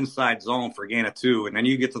run an inside zone for a gain of 2, and then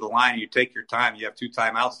you get to the line and you take your time, you have 2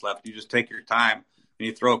 timeouts left, you just take your time and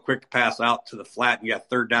you throw a quick pass out to the flat, and you got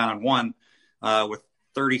 3rd down and 1 with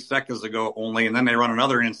 30 seconds to go only, and then they run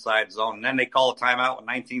another inside zone, and then they call a timeout with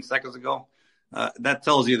 19 seconds to go. That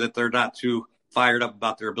tells you that they're not too fired up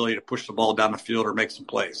about their ability to push the ball down the field or make some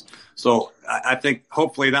plays. So I think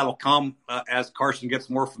hopefully that'll come as Carson gets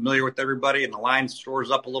more familiar with everybody and the line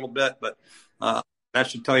shores up a little bit. But that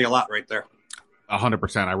should tell you a lot right there.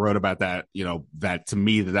 100%. I wrote about that. That to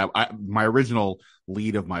me, my original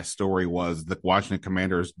lead of my story was the Washington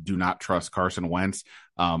Commanders do not trust Carson Wentz.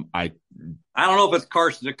 I don't know if it's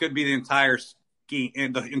Carson. It could be the entire scheme,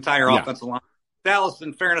 the entire offensive line. Dallas,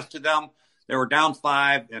 in fairness to them, they were down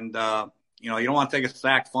 5, and you don't want to take a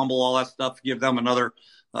sack, fumble, all that stuff. Give them another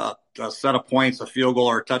set of points, a field goal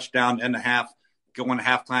or a touchdown in the half. Going to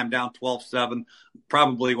halftime down 12-7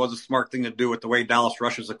 probably was a smart thing to do with the way Dallas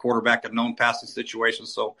rushes a quarterback in known passing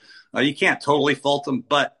situations. So you can't totally fault them,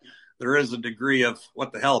 but there is a degree of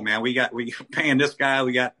what the hell, man. We paying this guy,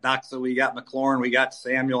 we got Dotson, we got McLaurin, we got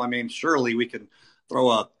Samuel. I mean, surely we can throw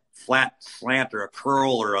a flat slant or a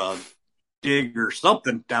curl or a dig or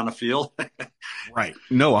something down the field. Right.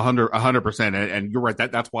 No, 100%. And you're right.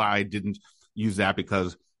 That's why I didn't use that,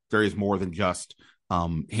 because there is more than just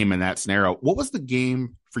him in that scenario. What was the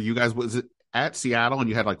game for you guys? Was it at Seattle and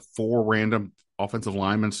you had like 4 random offensive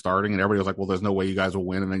linemen starting and everybody was like, well, there's no way you guys will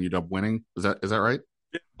win, and then you end up winning? Is that right?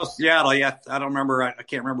 Yeah, Seattle. Yeah. I don't remember. I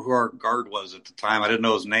can't remember who our guard was at the time. I didn't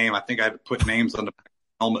know his name. I think I put names on the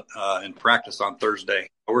helmet in practice on Thursday.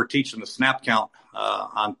 We're teaching the snap count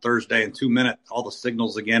on Thursday in 2 minutes, all the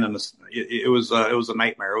signals again, and it was a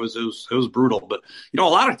nightmare. It was brutal. But a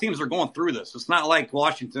lot of teams are going through this. It's not like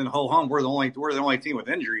Washington. Ho hum, we're the only team with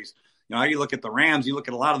injuries. You look at the Rams, you look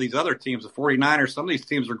at a lot of these other teams, the 49ers. Some of these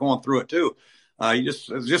teams are going through it too. It's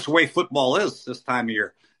just the way football is this time of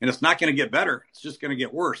year, and it's not going to get better. It's just going to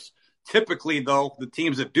get worse. Typically, though, the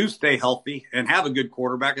teams that do stay healthy and have a good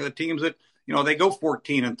quarterback are the teams that they go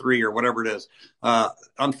 14-3 or whatever it is.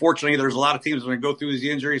 Unfortunately, there's a lot of teams that are going to go through these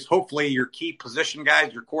injuries. Hopefully, your key position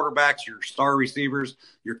guys, your quarterbacks, your star receivers,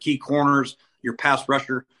 your key corners, your pass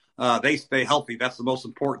rusher, they stay healthy. That's the most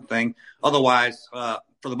important thing. Otherwise,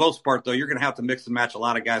 for the most part, though, you're going to have to mix and match a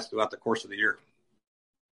lot of guys throughout the course of the year.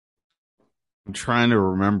 I'm trying to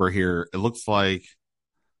remember here. It looks like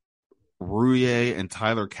Rouye and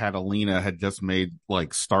Tyler Catalina had just made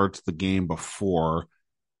starts the game before.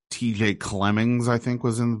 TJ Clemmings, I think,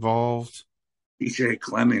 was involved. TJ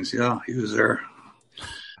Clemmings, yeah, he was there.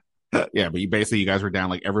 Yeah, but you guys were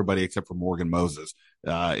down everybody except for Morgan Moses.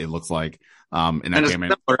 It looks like in that game.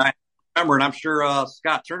 I remember, and I'm sure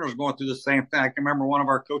Scott Turner was going through the same thing. I can remember one of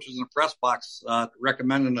our coaches in the press box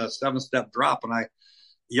recommending a 7-step drop, and I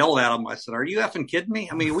yelled at him. I said, "Are you effing kidding me?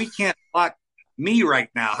 I mean, we can't block me right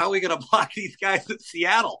now. How are we going to block these guys at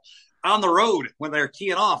Seattle on the road when they're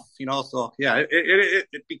teeing off?" So yeah,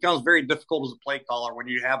 it becomes very difficult as a play caller when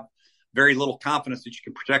you have very little confidence that you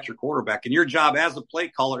can protect your quarterback. And your job as a play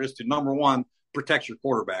caller is to, number one, protect your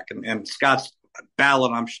quarterback. And Scott's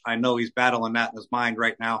battling. I know he's battling that in his mind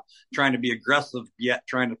right now, trying to be aggressive yet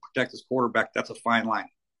trying to protect his quarterback. That's a fine line.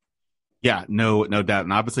 Yeah, no doubt.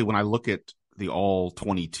 And obviously, when I look at the all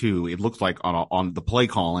 22, it looks like on the play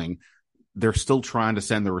calling, they're still trying to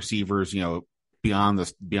send the receivers, beyond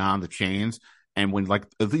the chains. And when at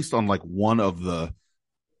least on one of the,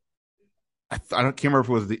 I can't remember if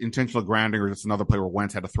it was the intentional grounding or just another play where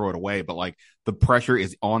Wentz had to throw it away, but the pressure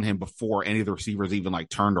is on him before any of the receivers even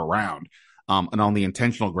turned around. And on the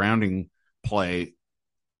intentional grounding play,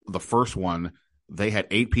 the first one, they had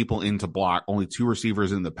 8 people in to block, only 2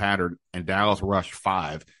 receivers in the pattern, and Dallas rushed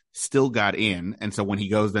 5, still got in. And so when he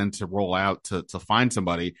goes then to roll out to find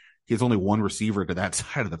somebody, he has only 1 receiver to that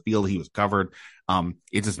side of the field. He was covered.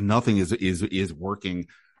 It's just nothing is working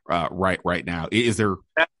right now. Is there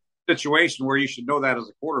that situation where you should know that as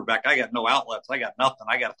a quarterback? I got no outlets. I got nothing.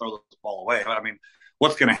 I got to throw this ball away. I mean,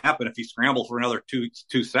 what's going to happen if he scrambles for another two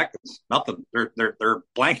seconds? Nothing. They're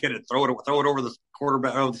blanketed. Throw it over the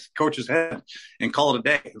quarterback, the coach's head, and call it a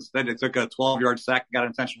day. Instead, they took a 12-yard sack and got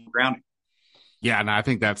intentional grounding. Yeah, and I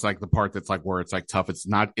think that's the part that's where it's tough. It's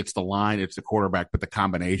the line, it's the quarterback, but the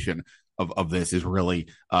combination of this is really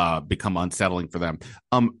become unsettling for them.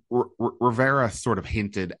 Rivera sort of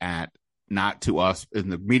hinted at, not to us in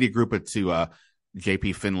the media group, but to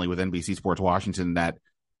JP Finley with NBC Sports Washington, that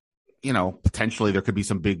potentially there could be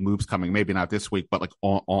some big moves coming, maybe not this week, but like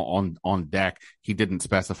on deck. He didn't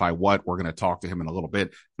specify what. We're going to talk to him in a little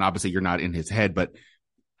bit. And obviously you're not in his head, but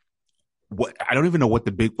I don't even know what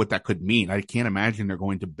that could mean. I can't imagine they're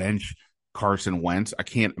going to bench Carson Wentz. I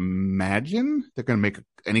can't imagine they're going to make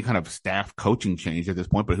any kind of staff coaching change at this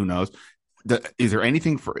point, but who knows? Is there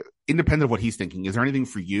anything independent of what he's thinking? Is there anything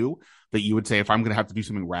for you that you would say, if I'm going to have to do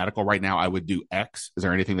something radical right now, I would do X? Is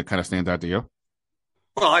there anything that kind of stands out to you?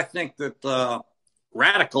 Well, I think that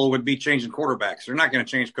radical would be changing quarterbacks. They're not going to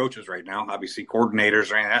change coaches right now. Obviously,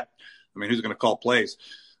 coordinators or any of that. I mean, who's going to call plays?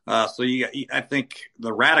 I think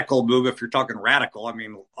the radical move, if you're talking radical, I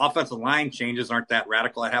mean, offensive line changes aren't that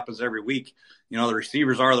radical. It happens every week. The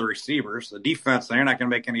receivers are the receivers. The defense, they're not going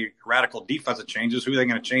to make any radical defensive changes. Who are they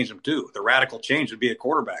going to change them to? The radical change would be a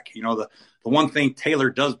quarterback. The one thing Taylor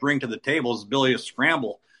does bring to the table is the ability to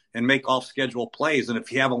scramble and make off-schedule plays. And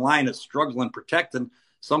if you have a line that's struggling protecting,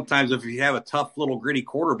 sometimes if you have a tough little gritty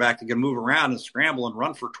quarterback that can move around and scramble and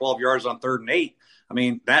run for 12 yards on 3rd and 8, I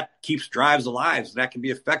mean, that keeps drives alive. So that can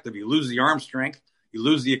be effective. You lose the arm strength, you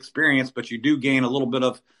lose the experience, but you do gain a little bit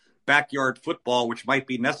of backyard football, which might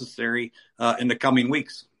be necessary in the coming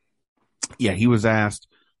weeks. Yeah, he was asked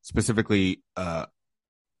specifically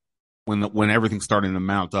when everything's starting to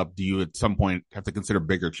mount up, do you at some point have to consider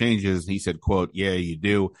bigger changes? And he said, quote, yeah, you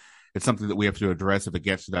do. It's something that we have to address if it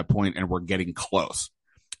gets to that point, and we're getting close.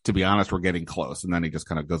 To be honest, we're getting close. And then he just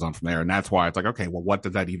kind of goes on from there. And that's why it's like, okay, well, what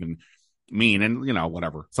does that even mean? And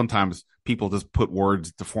whatever, sometimes people just put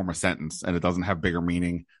words to form a sentence and it doesn't have bigger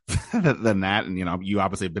meaning than that. And you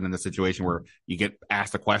obviously have been in a situation where you get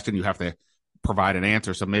asked a question, you have to provide an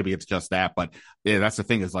answer, so maybe it's just that. But yeah, that's the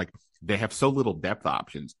thing, is like they have so little depth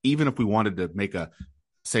options. Even if we wanted to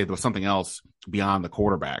say there was something else beyond the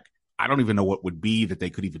quarterback, I don't even know what would be that they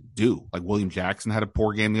could even do. Like William Jackson had a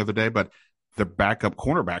poor game the other day, but the backup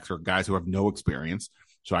cornerbacks are guys who have no experience.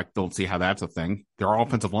 So I don't see how that's a thing. Their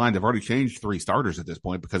offensive line, they've already changed 3 starters at this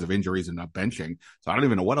point because of injuries and not benching. So I don't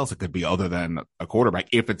even know what else it could be other than a quarterback,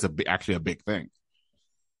 if it's actually a big thing.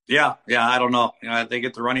 Yeah, I don't know. They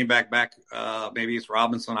get the running back. Maybe it's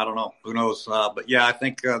Robinson. I don't know. Who knows? But yeah, I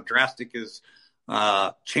think drastic is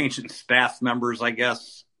changing staff members, I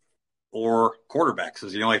guess, or quarterbacks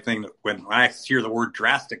is the only thing that when I hear the word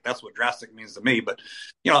drastic, that's what drastic means to me. But,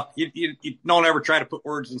 you don't ever try to put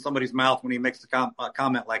words in somebody's mouth when he makes a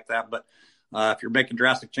comment like that. But if you're making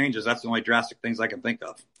drastic changes, that's the only drastic things I can think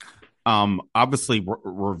of. Obviously,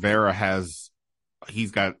 Rivera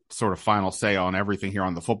he's got sort of final say on everything here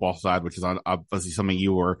on the football side, which is obviously something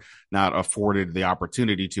you were not afforded the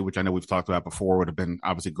opportunity to, which I know we've talked about before. Would have been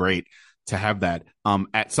obviously great to have that.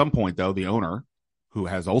 At some point, though, the owner, who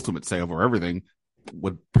has ultimate say over everything,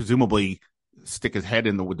 would presumably stick his head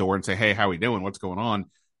in the door and say, hey, how we doing? What's going on?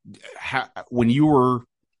 When you were,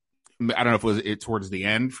 I don't know if it was towards the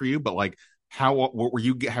end for you, but like what were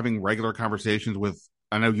you having regular conversations with?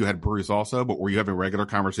 I know you had Bruce also, but were you having regular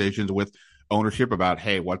conversations with ownership about,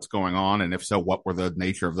 hey, what's going on? And if so, what were the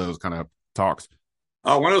nature of those kind of talks?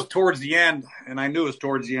 When it was towards the end, and I knew it was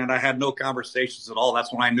towards the end, I had no conversations at all.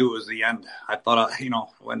 That's when I knew it was the end. I thought,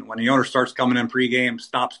 when the owner starts coming in pregame,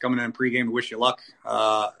 stops coming in pregame to wish you luck,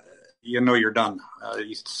 you're done.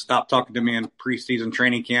 He stopped talking to me in preseason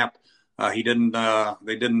training camp. They didn't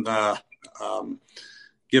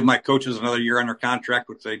give my coaches another year under contract,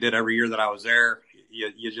 which they did every year that I was there.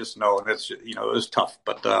 You just know, and it's, it was tough.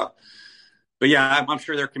 But yeah, I'm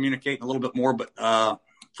sure they're communicating a little bit more, but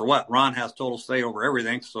for what? Ron has total say over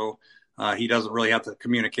everything, so he doesn't really have to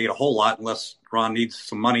communicate a whole lot unless Ron needs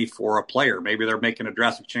some money for a player. Maybe they're making a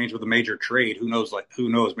drastic change with a major trade. Who knows?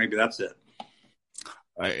 Maybe that's it.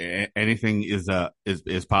 Anything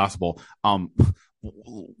is possible.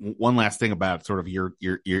 One last thing about sort of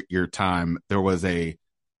your time. There was a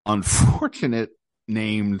unfortunate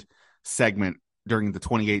named segment during the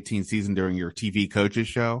 2018 season during your TV coaches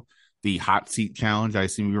show, the hot seat challenge. I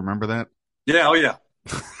assume you remember that. Yeah. Oh yeah.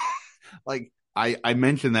 Like I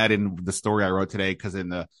mentioned that in the story I wrote today, because in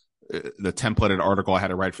the templated article I had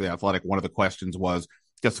to write for The Athletic, one of the questions was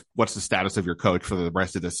just what's the status of your coach for the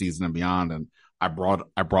rest of the season and beyond. And I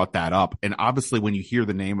brought that up. And obviously when you hear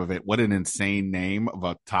the name of it, what an insane name of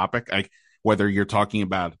a topic, like whether you're talking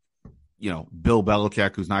about, Bill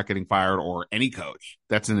Belichick, who's not getting fired, or any coach,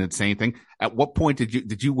 that's an insane thing. At what point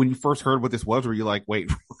did you, when you first heard what this was, were you like,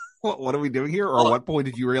 wait, what are we doing here? Or what point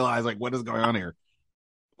did you realize, like, what is going on here?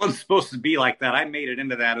 It wasn't supposed to be like that. I made it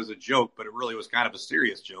into that as a joke, but it really was kind of a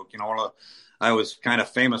serious joke. I was kind of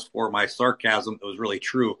famous for my sarcasm. It was really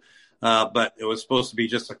true. But it was supposed to be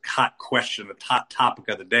just a hot question, a hot topic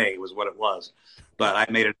of the day was what it was. But I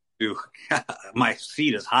made it to my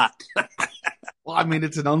seat is hot. Well, I mean,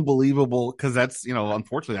 it's an unbelievable because that's,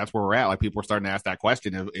 unfortunately, that's where we're at. Like, people are starting to ask that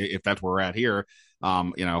question if that's where we're at here.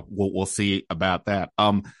 We'll see about that.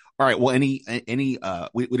 All right. Well,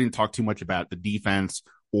 we didn't talk too much about the defense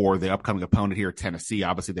or the upcoming opponent here, Tennessee.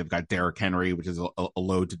 Obviously, they've got Derrick Henry, which is a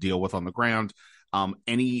load to deal with on the ground.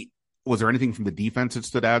 Was there anything from the defense that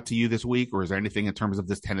stood out to you this week, or is there anything in terms of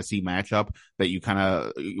this Tennessee matchup that you kind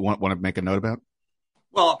of want to make a note about?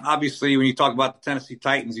 Well, obviously, when you talk about the Tennessee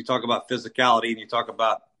Titans, you talk about physicality and you talk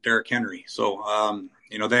about Derrick Henry. So,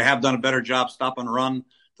 they have done a better job stopping run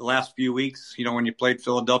the last few weeks. When you played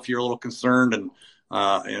Philadelphia, you're a little concerned, and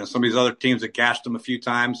some of these other teams that gashed them a few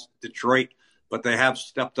times, Detroit, but they have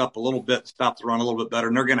stepped up a little bit, stopped the run a little bit better,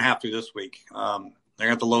 and they're going to have to this week. They're going to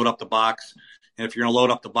have to load up the box. And if you're going to load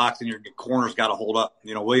up the box, then your corner's got to hold up.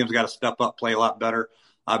 Williams got to step up, play a lot better.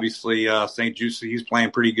 Obviously, St. Juicy, he's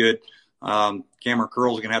playing pretty good. Cameron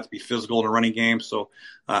Curl's going to have to be physical in the running game. So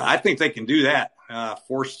I think they can do that.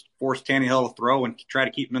 Force Tannehill to throw and try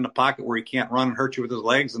to keep him in the pocket where he can't run and hurt you with his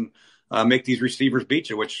legs, and make these receivers beat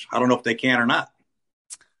you, which I don't know if they can or not.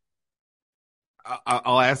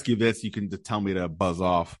 I'll ask you this. You can just tell me to buzz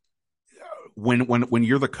off. When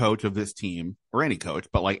you're the coach of this team, or any coach,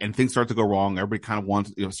 but and things start to go wrong, everybody kind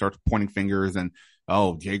of starts pointing fingers and,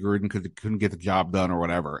 Jay Gruden couldn't get the job done or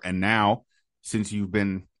whatever. And now, since you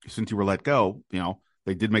were let go,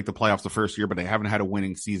 they did make the playoffs the first year, but they haven't had a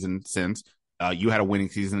winning season since. You had a winning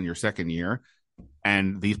season in your second year,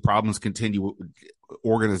 and these problems continue.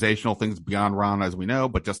 Organizational things beyond Ron, as we know,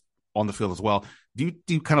 but just on the field as well. Do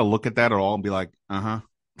you kind of look at that at all and be like,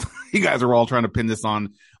 you guys are all trying to pin this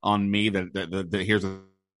on me that here's a.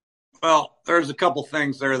 Well, there's a couple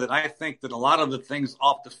things there that I think that a lot of the things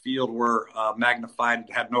off the field were magnified and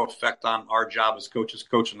had no effect on our job as coaches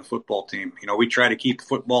coaching the football team. We try to keep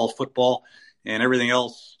football, and everything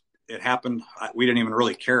else, it happened, we didn't even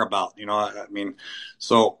really care about.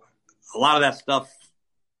 So a lot of that stuff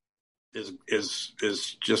is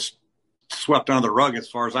just swept under the rug as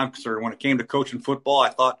far as I'm concerned. When it came to coaching football, I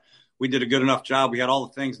thought we did a good enough job. We had all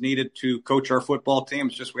the things needed to coach our football team.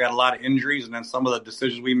 It's just we had a lot of injuries, and then some of the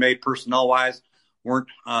decisions we made personnel-wise weren't,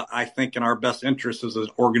 I think, in our best interest as an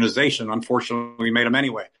organization. Unfortunately, we made them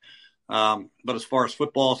anyway. But as far as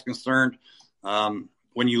football is concerned,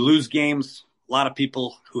 when you lose games, a lot of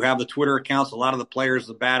people who have the Twitter accounts, a lot of the players,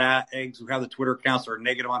 the bad eggs who have the Twitter accounts or are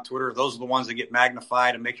negative on Twitter, those are the ones that get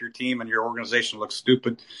magnified and make your team and your organization look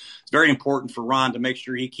stupid. It's very important for Ron to make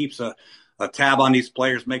sure he keeps a tab on these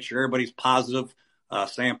players, make sure everybody's positive,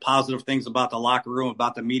 saying positive things about the locker room,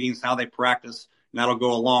 about the meetings, how they practice, and that'll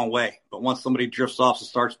go a long way. But once somebody drifts off and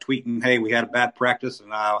starts tweeting, hey, we had a bad practice,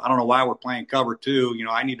 and I don't know why we're playing cover two,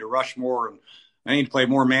 I need to rush more, and I need to play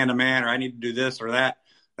more man-to-man, or I need to do this or that,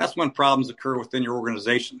 that's when problems occur within your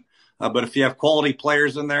organization. But if you have quality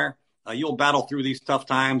players in there, you'll battle through these tough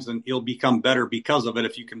times, and you'll become better because of it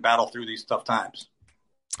if you can battle through these tough times.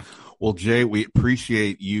 Well, Jay, we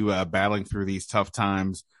appreciate you battling through these tough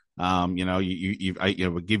times. We'll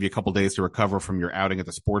give you a couple days to recover from your outing at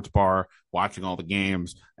the sports bar, watching all the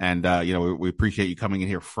games, and we appreciate you coming in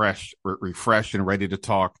here fresh, refreshed, and ready to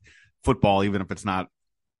talk football, even if it's not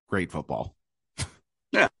great football.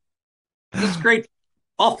 Yeah, it's great.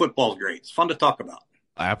 All football is great. It's fun to talk about.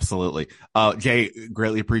 Absolutely. Jay,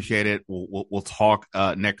 greatly appreciate it. We'll talk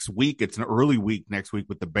next week. It's an early week next week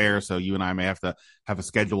with the Bears, so you and I may have to have a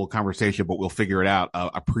scheduled conversation, but we'll figure it out.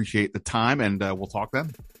 Appreciate the time, and we'll talk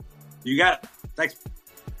then. You got it. Thanks.